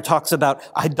 The writer talks about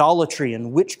idolatry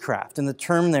and witchcraft, and the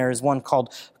term there is one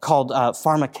called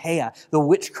pharmakeia. The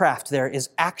witchcraft there is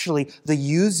actually the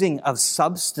using of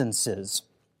substances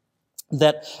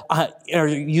that are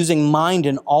using mind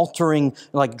and altering,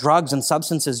 like drugs and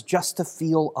substances, just to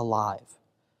feel alive.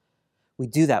 We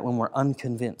do that when we're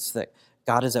unconvinced that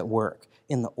God is at work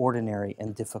in the ordinary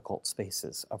and difficult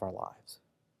spaces of our lives.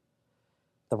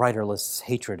 The writer lists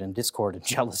hatred and discord and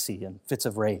jealousy and fits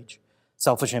of rage,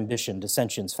 selfish ambition,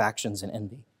 dissensions, factions, and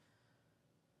envy.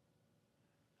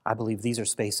 I believe these are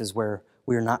spaces where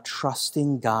we are not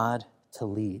trusting God to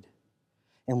lead.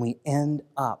 And we end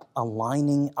up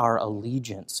aligning our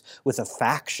allegiance with a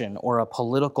faction or a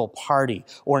political party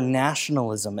or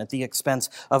nationalism at the expense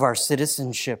of our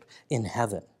citizenship in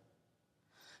heaven.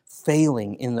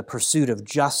 Failing in the pursuit of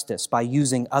justice by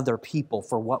using other people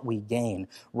for what we gain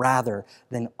rather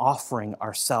than offering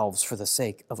ourselves for the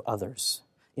sake of others.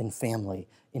 in family,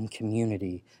 in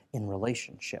community, in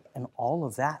relationship. And all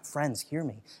of that, friends, hear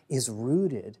me, is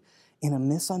rooted in a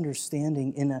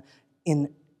misunderstanding,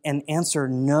 in an answer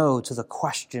no to the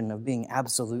question of being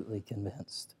absolutely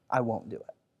convinced. I won't do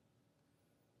it.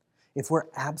 If we're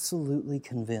absolutely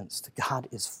convinced God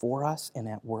is for us and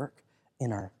at work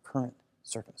in our current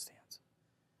circumstance,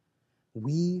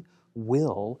 we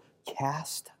will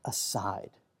cast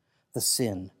aside the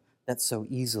sin that so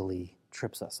easily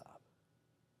trips us up.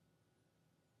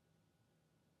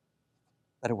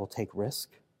 But it will take risk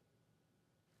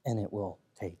and it will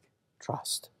take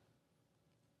trust.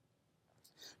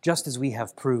 Just as we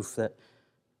have proof that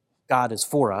God is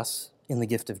for us in the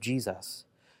gift of Jesus,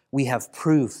 we have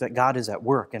proof that God is at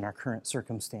work in our current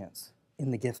circumstance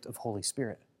in the gift of Holy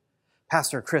Spirit.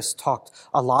 Pastor Chris talked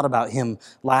a lot about him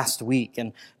last week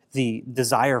and the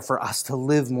desire for us to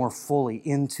live more fully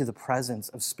into the presence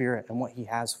of Spirit and what he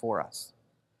has for us.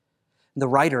 The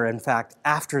writer, in fact,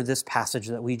 after this passage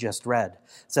that we just read,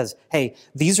 says, hey,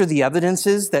 these are the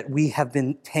evidences that we have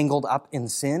been tangled up in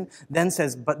sin. Then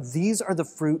says, but these are the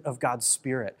fruit of God's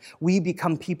Spirit. We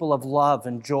become people of love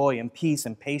and joy and peace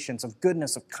and patience, of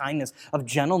goodness, of kindness, of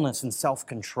gentleness and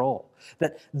self-control.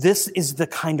 That this is the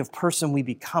kind of person we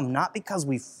become, not because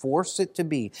we force it to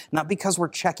be, not because we're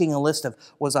checking a list of,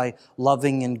 was I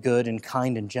loving and good and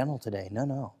kind and gentle today?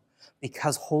 No.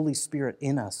 Because Holy Spirit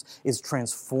in us is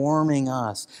transforming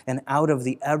us, and out of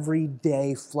the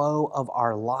everyday flow of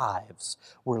our lives,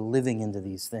 we're living into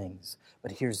these things.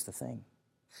 But here's the thing.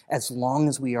 As long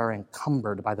as we are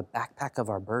encumbered by the backpack of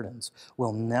our burdens,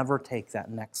 we'll never take that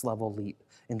next level leap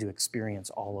and to experience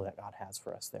all that God has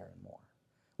for us there and more.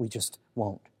 We just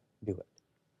won't do it.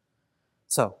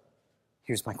 So,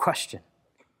 here's my question.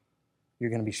 You're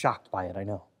going to be shocked by it, I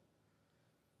know.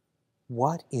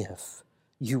 What if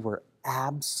you were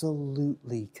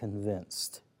absolutely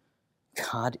convinced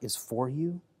God is for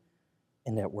you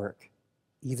and at work,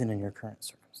 even in your current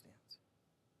circumstance?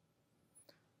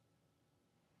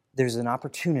 There's an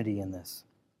opportunity in this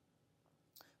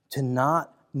to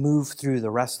not move through the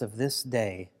rest of this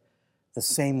day the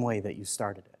same way that you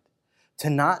started it, to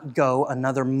not go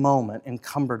another moment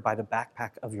encumbered by the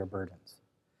backpack of your burdens,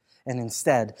 and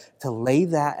instead to lay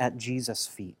that at Jesus'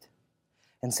 feet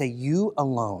and say, you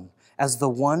alone, as the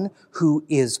one who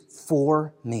is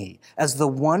for me, as the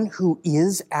one who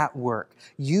is at work,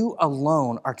 you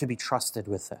alone are to be trusted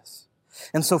with this.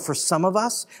 And so for some of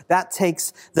us, that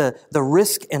takes the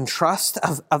risk and trust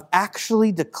of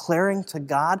actually declaring to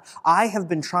God, I have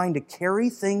been trying to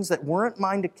carry things that weren't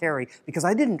mine to carry because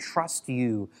I didn't trust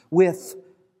you with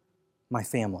my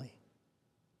family,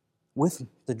 with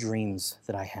the dreams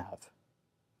that I have,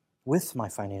 with my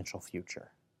financial future,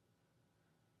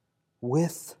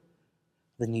 with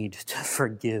the need to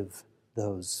forgive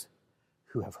those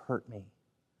who have hurt me.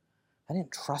 I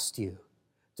didn't trust you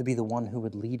to be the one who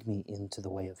would lead me into the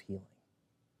way of healing.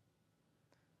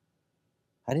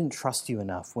 I didn't trust you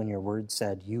enough when your word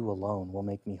said, you alone will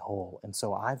make me whole. And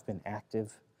so I've been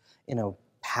active in a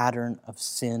pattern of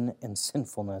sin and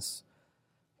sinfulness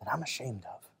that I'm ashamed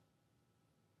of.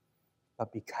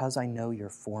 But because I know you're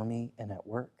for me and at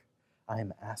work, I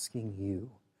am asking you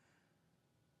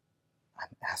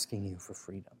for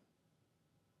freedom.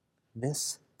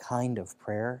 This kind of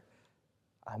prayer,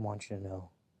 I want you to know,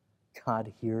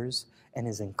 God hears and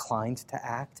is inclined to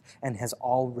act and has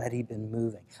already been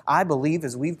moving. I believe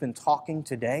as we've been talking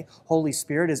today, Holy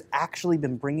Spirit has actually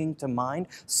been bringing to mind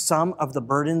some of the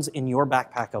burdens in your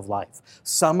backpack of life,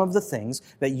 some of the things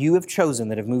that you have chosen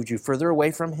that have moved you further away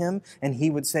from Him, and He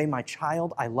would say, my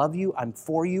child, I love you, I'm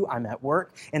for you, I'm at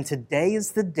work, and today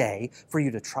is the day for you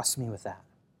to trust me with that.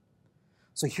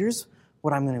 So here's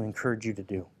what I'm going to encourage you to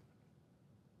do.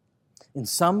 In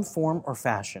some form or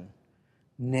fashion,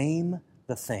 name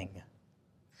the thing.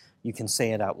 You can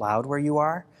say it out loud where you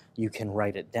are. You can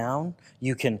write it down.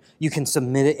 You can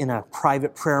submit it in a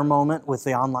private prayer moment with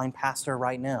the online pastor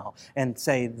right now and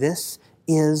say, this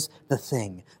is the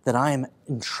thing that I am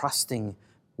entrusting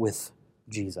with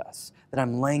Jesus, that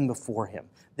I'm laying before Him.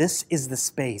 This is the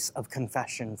space of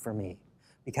confession for me.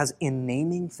 Because in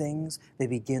naming things, they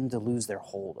begin to lose their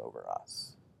hold over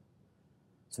us.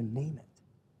 So name it.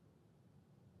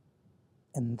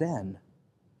 And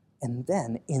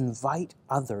then invite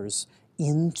others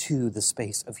into the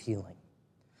space of healing.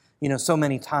 You know, so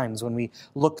many times when we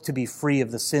look to be free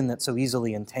of the sin that so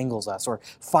easily entangles us, or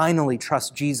finally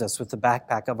trust Jesus with the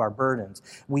backpack of our burdens,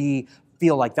 we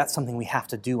feel like that's something we have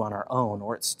to do on our own,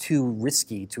 or it's too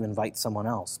risky to invite someone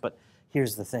else. But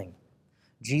here's the thing.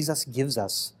 Jesus gives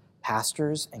us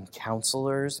pastors and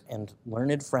counselors and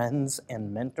learned friends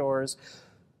and mentors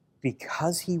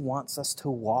because he wants us to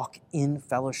walk in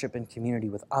fellowship and community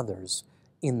with others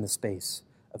in the space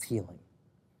of healing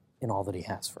in all that he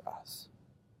has for us.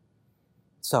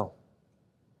 So,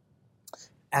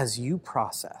 as you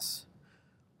process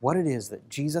what it is that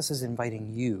Jesus is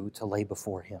inviting you to lay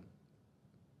before him,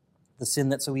 the sin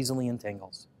that so easily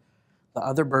entangles, the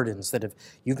other burdens that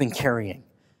you've been carrying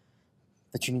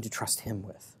that you need to trust him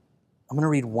with, I'm going to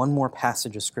read one more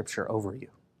passage of Scripture over you,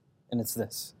 and it's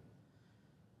this.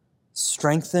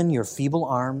 Strengthen your feeble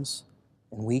arms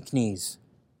and weak knees.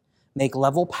 Make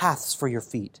level paths for your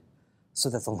feet, so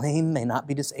that the lame may not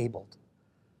be disabled,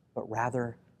 but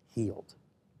rather healed.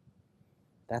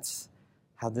 That's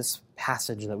how this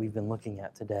passage that we've been looking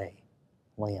at today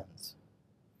lands.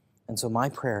 And so my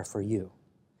prayer for you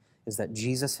is that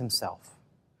Jesus himself,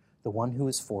 the one who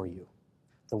is for you,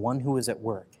 the one who is at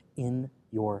work in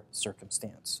your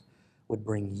circumstance, would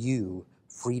bring you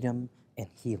freedom and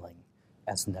healing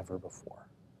as never before.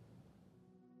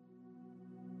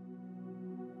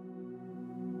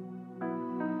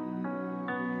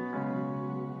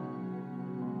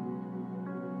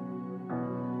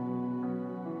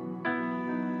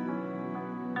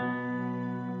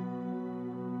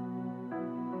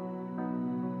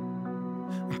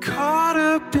 I'm caught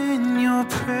up in your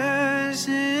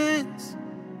presence.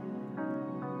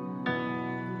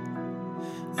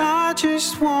 I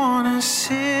just wanna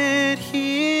sit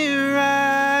here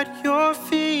at your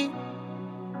feet.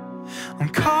 I'm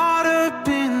caught up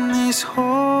in this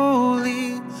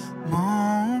holy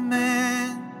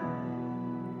moment.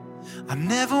 I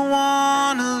never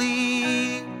wanna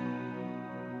leave.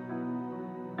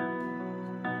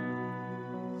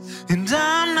 And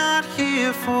I'm not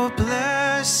here for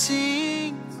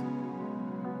blessings.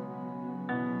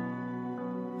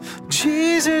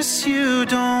 Jesus, you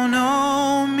don't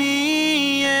owe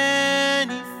me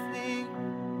anything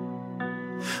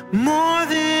more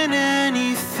than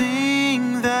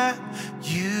anything that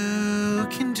you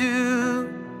can do.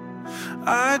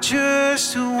 I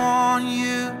just want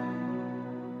you.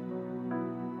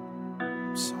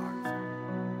 I'm sorry.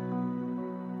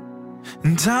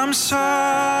 And I'm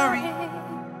sorry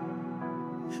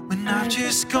when I've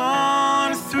just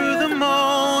gone through the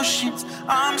motions.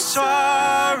 I'm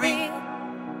sorry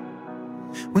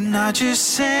when I just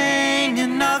sang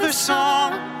another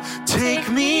song. Take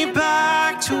me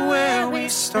back to where we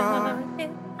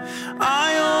started.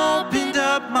 I opened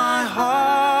up my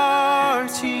heart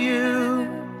to you.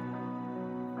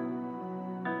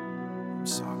 I'm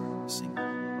sorry, sing.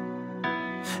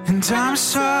 And I'm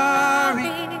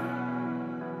sorry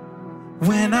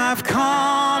when I've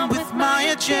come with my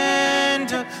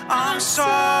agenda. I'm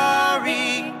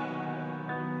sorry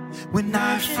when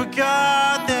I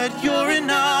forgot that you're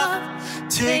enough.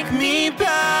 Take me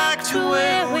back to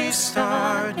where we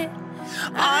started.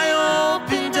 I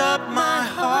opened up my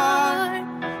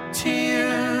heart to you.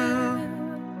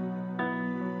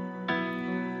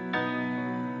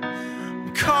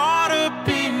 I'm caught up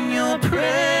in your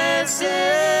presence,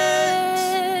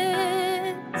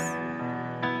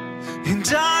 and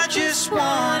I just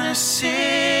wanna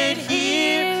sit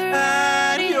here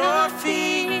at your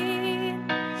feet.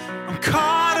 I'm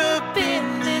caught up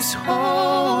in this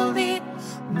holy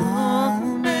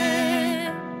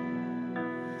moment.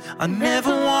 I never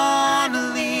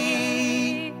wanna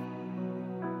leave.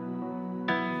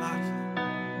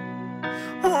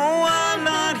 Oh, I'm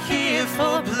not here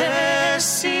for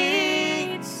blessings,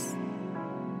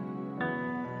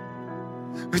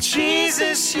 but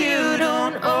Jesus, you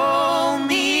don't owe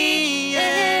me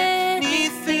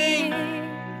anything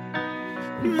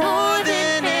more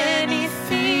than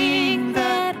anything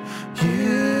that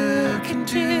you can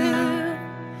do.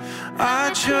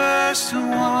 I just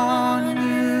want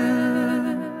you.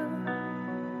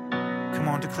 Come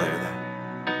on, declare that.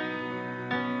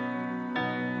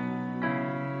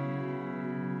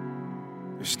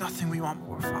 There's nothing we want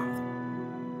more, Father.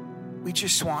 We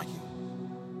just want you.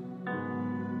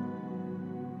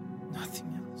 Nothing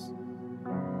else.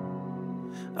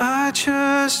 I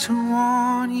just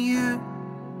want you.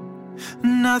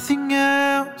 Nothing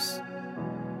else.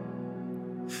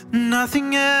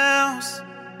 Nothing else.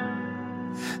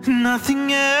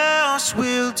 Nothing else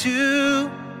will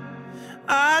do.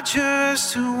 I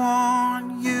just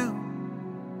want you.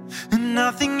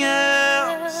 Nothing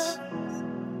else.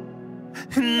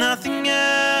 Nothing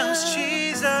else,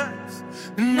 Jesus.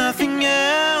 Nothing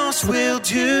else will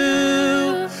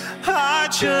do. I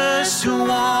just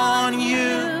want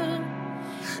you.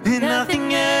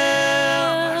 Nothing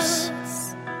else.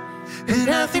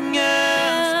 Nothing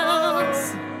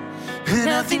else.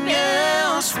 Nothing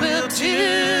else will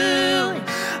do.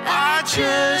 I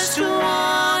just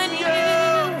want you.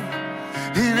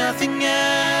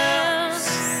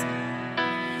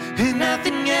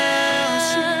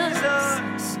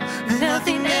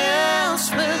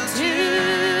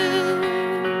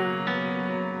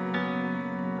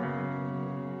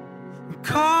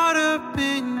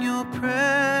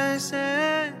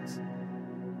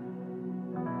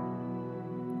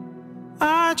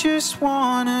 I just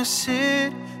wanna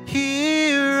sit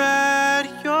here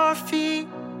at your feet.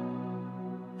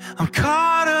 I'm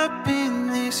caught up in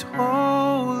this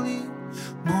holy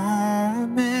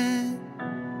moment,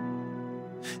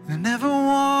 and I never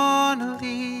wanna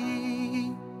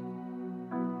leave.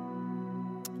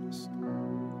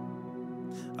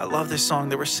 I love this song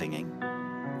that we're singing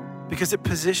because it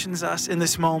positions us in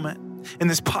this moment, in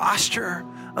this posture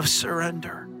of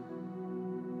surrender.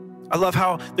 I love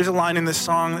how there's a line in this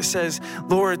song that says,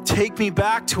 Lord, take me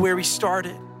back to where we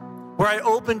started, where I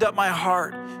opened up my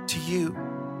heart to you.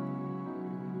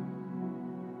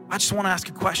 I just want to ask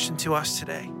a question to us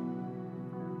today.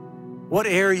 What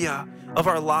area of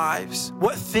our lives,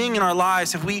 what thing in our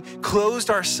lives have we closed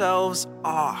ourselves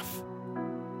off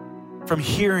from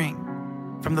hearing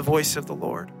from the voice of the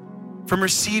Lord, from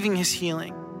receiving his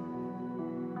healing?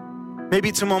 Maybe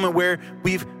it's a moment where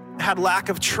we've had lack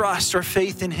of trust or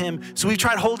faith in him, so we've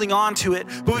tried holding on to it,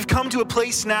 but we've come to a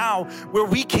place now where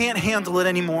we can't handle it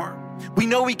anymore. We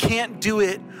know we can't do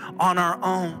it on our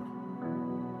own.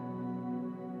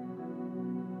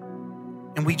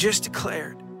 And we just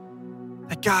declared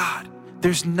that, God,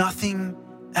 there's nothing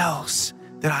else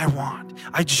that I want.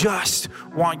 I just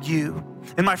want you.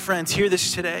 And my friends, hear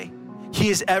this today. He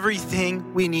is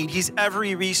everything we need. He's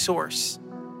every resource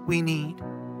we need.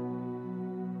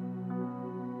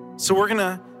 So we're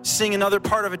gonna sing another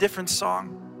part of a different song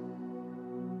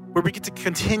where we get to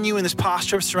continue in this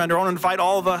posture of surrender. I wanna invite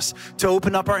all of us to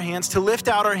open up our hands, to lift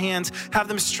out our hands, have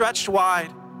them stretched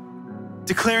wide,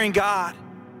 declaring, God,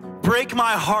 break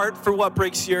my heart for what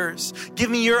breaks yours.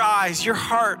 Give me your eyes, your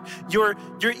heart, your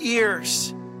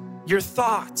ears, your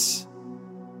thoughts.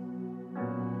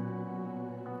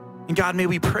 And God, may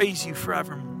we praise you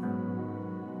forevermore.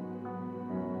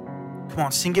 Come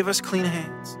on, sing, give us clean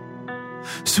hands.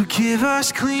 So give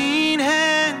us clean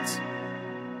hands,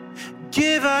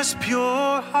 give us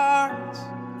pure hearts.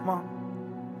 Come on.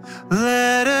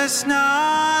 Let us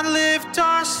not lift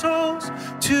our souls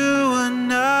to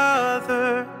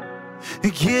another.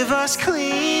 Give us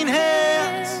clean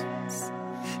hands,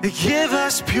 give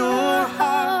us pure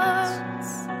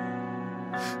hearts.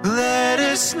 Let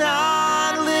us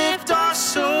not lift our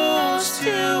souls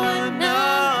to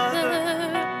another.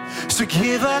 So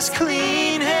give us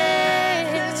clean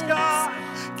hands, God,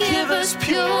 give us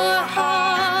pure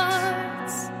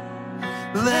hearts.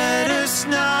 Let us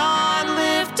not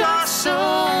lift our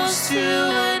souls to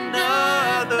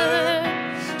another.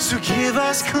 So give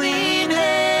us clean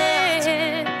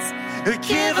hands,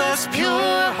 give us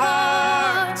pure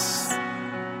hearts.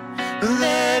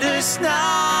 Let us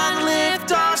not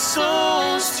lift our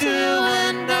souls to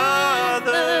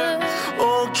another.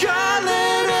 Oh God,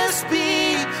 let us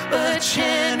be a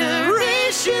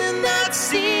generation that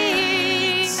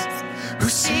seeks, who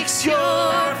seeks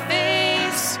your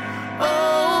face,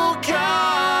 oh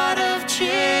God of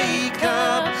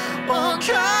Jacob. Oh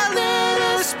God, let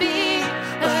us be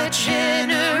a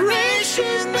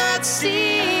generation that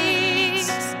seeks,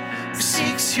 who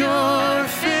seeks your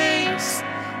face,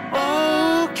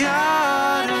 oh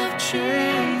God of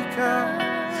Jacob.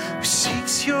 Who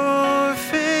seeks your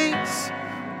face,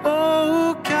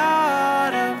 oh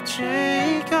God of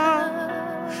Jacob.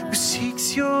 Who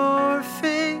seeks your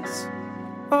face,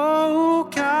 oh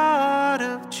God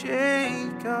of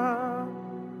Jacob.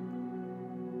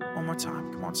 One more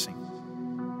time, come on, sing.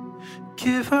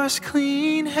 Give us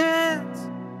clean hands,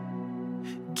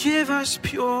 give us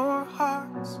pure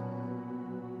hearts.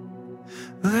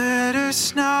 Let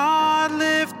us not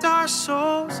lift our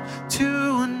souls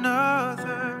to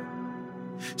another.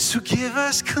 So give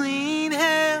us clean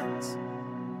hands,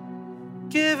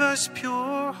 give us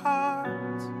pure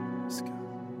hearts. Let's go.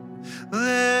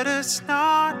 Let us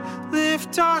not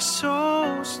lift our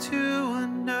souls to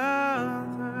another.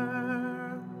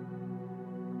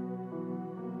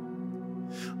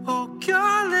 Oh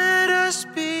God, let us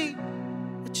be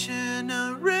a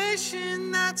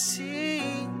generation that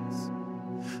seeks,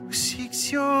 who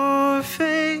seeks your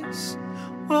face,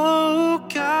 oh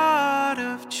God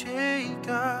of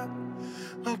Jacob.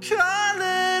 Oh God,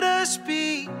 let us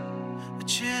be a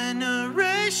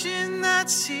generation that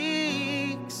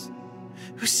seeks,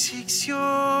 who seeks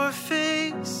your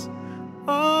face,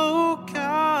 oh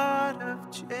God of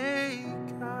Jacob.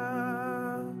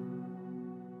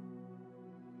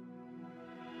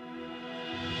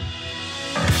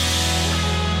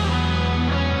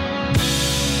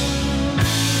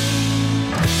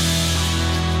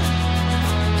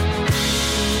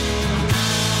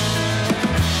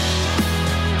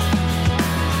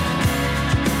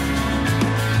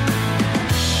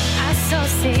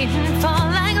 Satan fall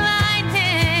like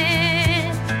lightning.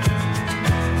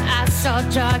 I saw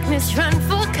Darkness run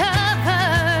for cover,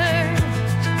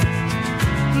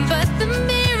 but the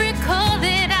miracle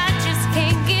that I just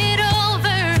can't get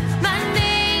over, my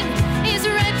name is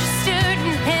registered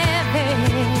in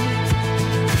heaven.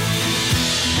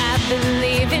 I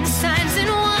believe in signs and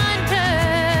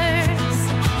wonders.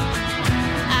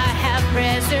 I have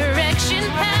resurrection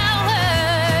power,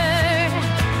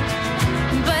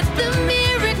 but the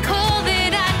miracle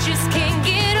that I just can't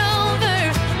get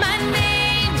over, my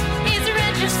name is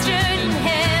registered in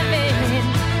heaven.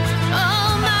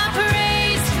 All my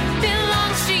praise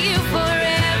belongs to you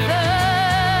forever.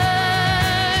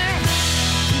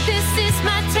 This is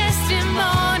my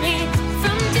testimony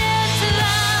from death to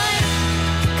life,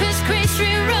 'cause grace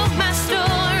rewrote my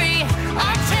story.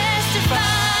 I'll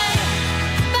testify,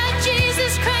 by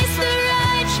Jesus Christ the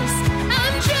righteous,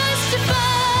 I'm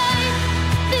justified.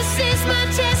 This is my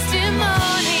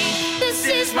testimony. This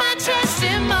is my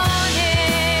testimony.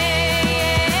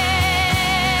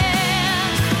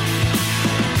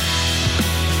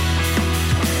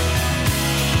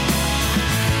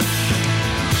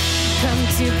 Come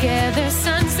together,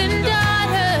 sons and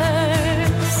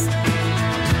daughters,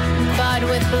 bought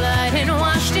with blood and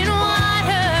washed in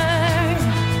water.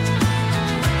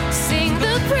 Sing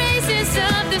the praises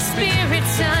of the Spirit,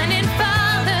 Son, and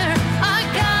Father. Our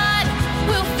God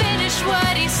will finish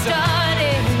what He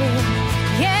started.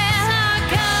 Yeah, our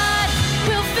God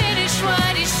will finish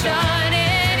what He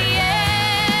started.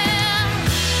 Yeah.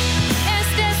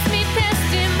 Este es mi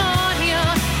testimonio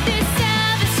de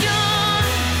salvación.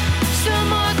 Su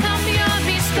amor cambió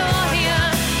mi historia,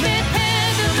 me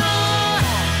perdonó.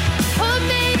 Por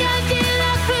medio de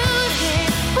la cruz me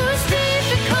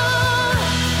justificó.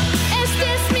 Este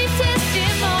es mi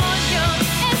testimonio.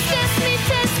 Este es mi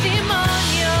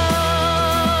testimonio.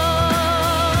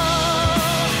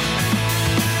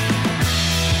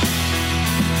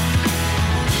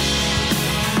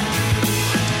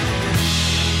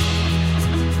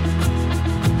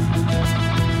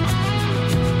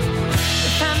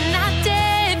 If I'm not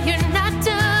dead, you're not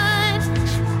done.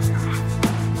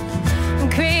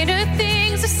 Greater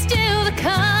things are still to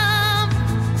come.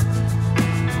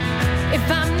 If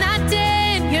I'm not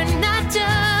dead, you're not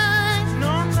done.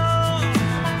 No, no.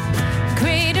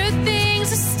 Greater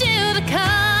things are still to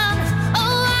come.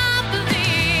 Oh, I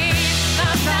believe. If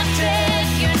I'm not dead,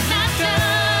 you're not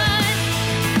done.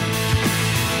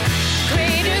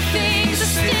 Greater things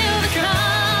are still to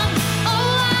come.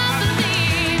 Oh, I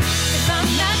believe. If I'm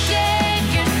not dead,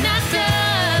 you're not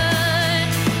done.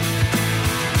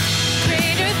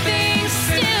 Greater things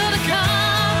still to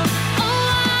come. Oh,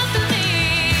 I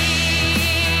believe.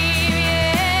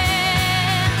 Yeah.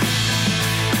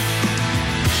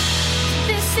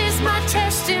 This is my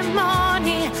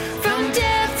testimony from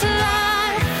death to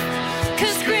life,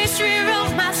 'cause grace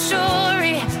rewrote my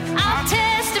story. I'll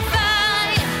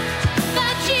testify, by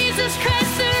Jesus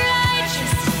Christ the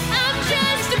righteous, I'm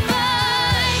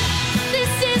justified.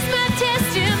 This is my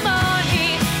testimony.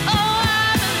 Oh,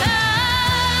 I'm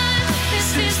alive. This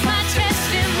is my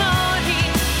testimony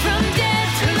from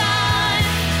death to life,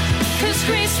 'cause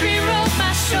grace rewrote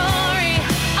my story.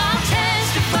 I'll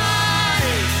testify,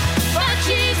 by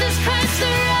Jesus Christ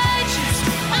the righteous,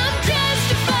 I'm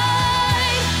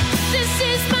justified. This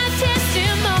is my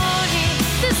testimony.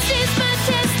 This is my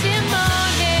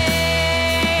testimony.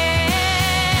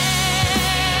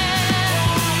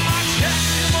 My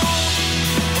testimony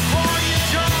before you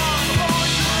jump, before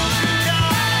you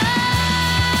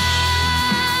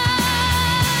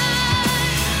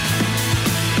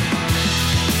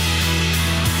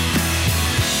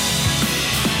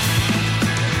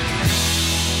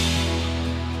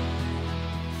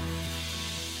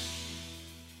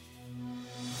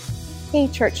Hey,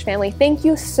 church family, thank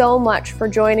you so much for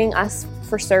joining us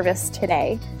for service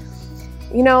today.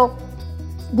 You know,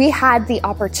 we had the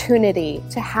opportunity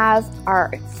to have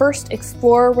our first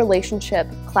Explore Relationship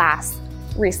class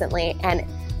recently, and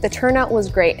the turnout was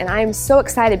great. And I am so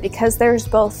excited because there's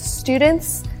both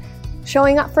students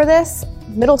showing up for this,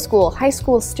 middle school, high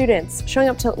school students showing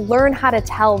up to learn how to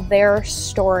tell their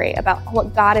story about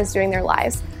what God is doing in their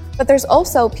lives. But there's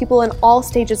also people in all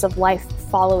stages of life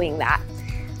following that.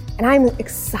 And I'm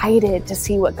excited to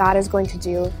see what God is going to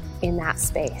do in that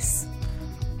space.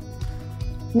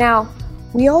 Now,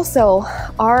 we also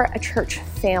are a church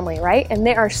family, right? And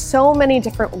there are so many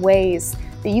different ways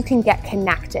that you can get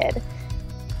connected.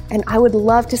 And I would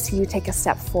love to see you take a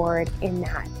step forward in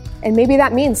that. And maybe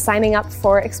that means signing up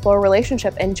for Explore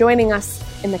Relationship and joining us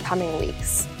in the coming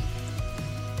weeks.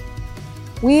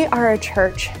 We are a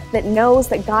church that knows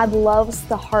that God loves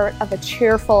the heart of a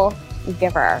cheerful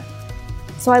giver.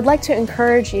 So I'd like to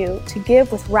encourage you to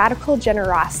give with radical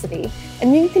generosity,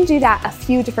 and you can do that a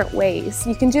few different ways.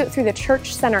 You can do it through the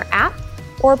Church Center app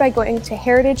or by going to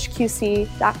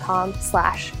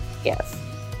heritageqc.com/give.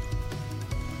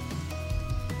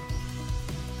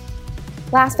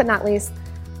 Last but not least,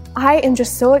 I am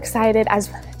just so excited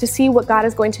to see what God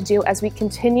is going to do as we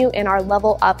continue in our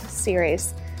Level Up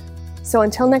series. So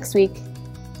until next week,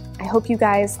 I hope you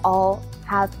guys all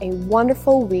have a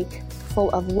wonderful week full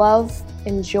of love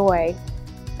and joy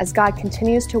as God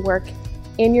continues to work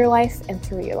in your life and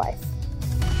through your life.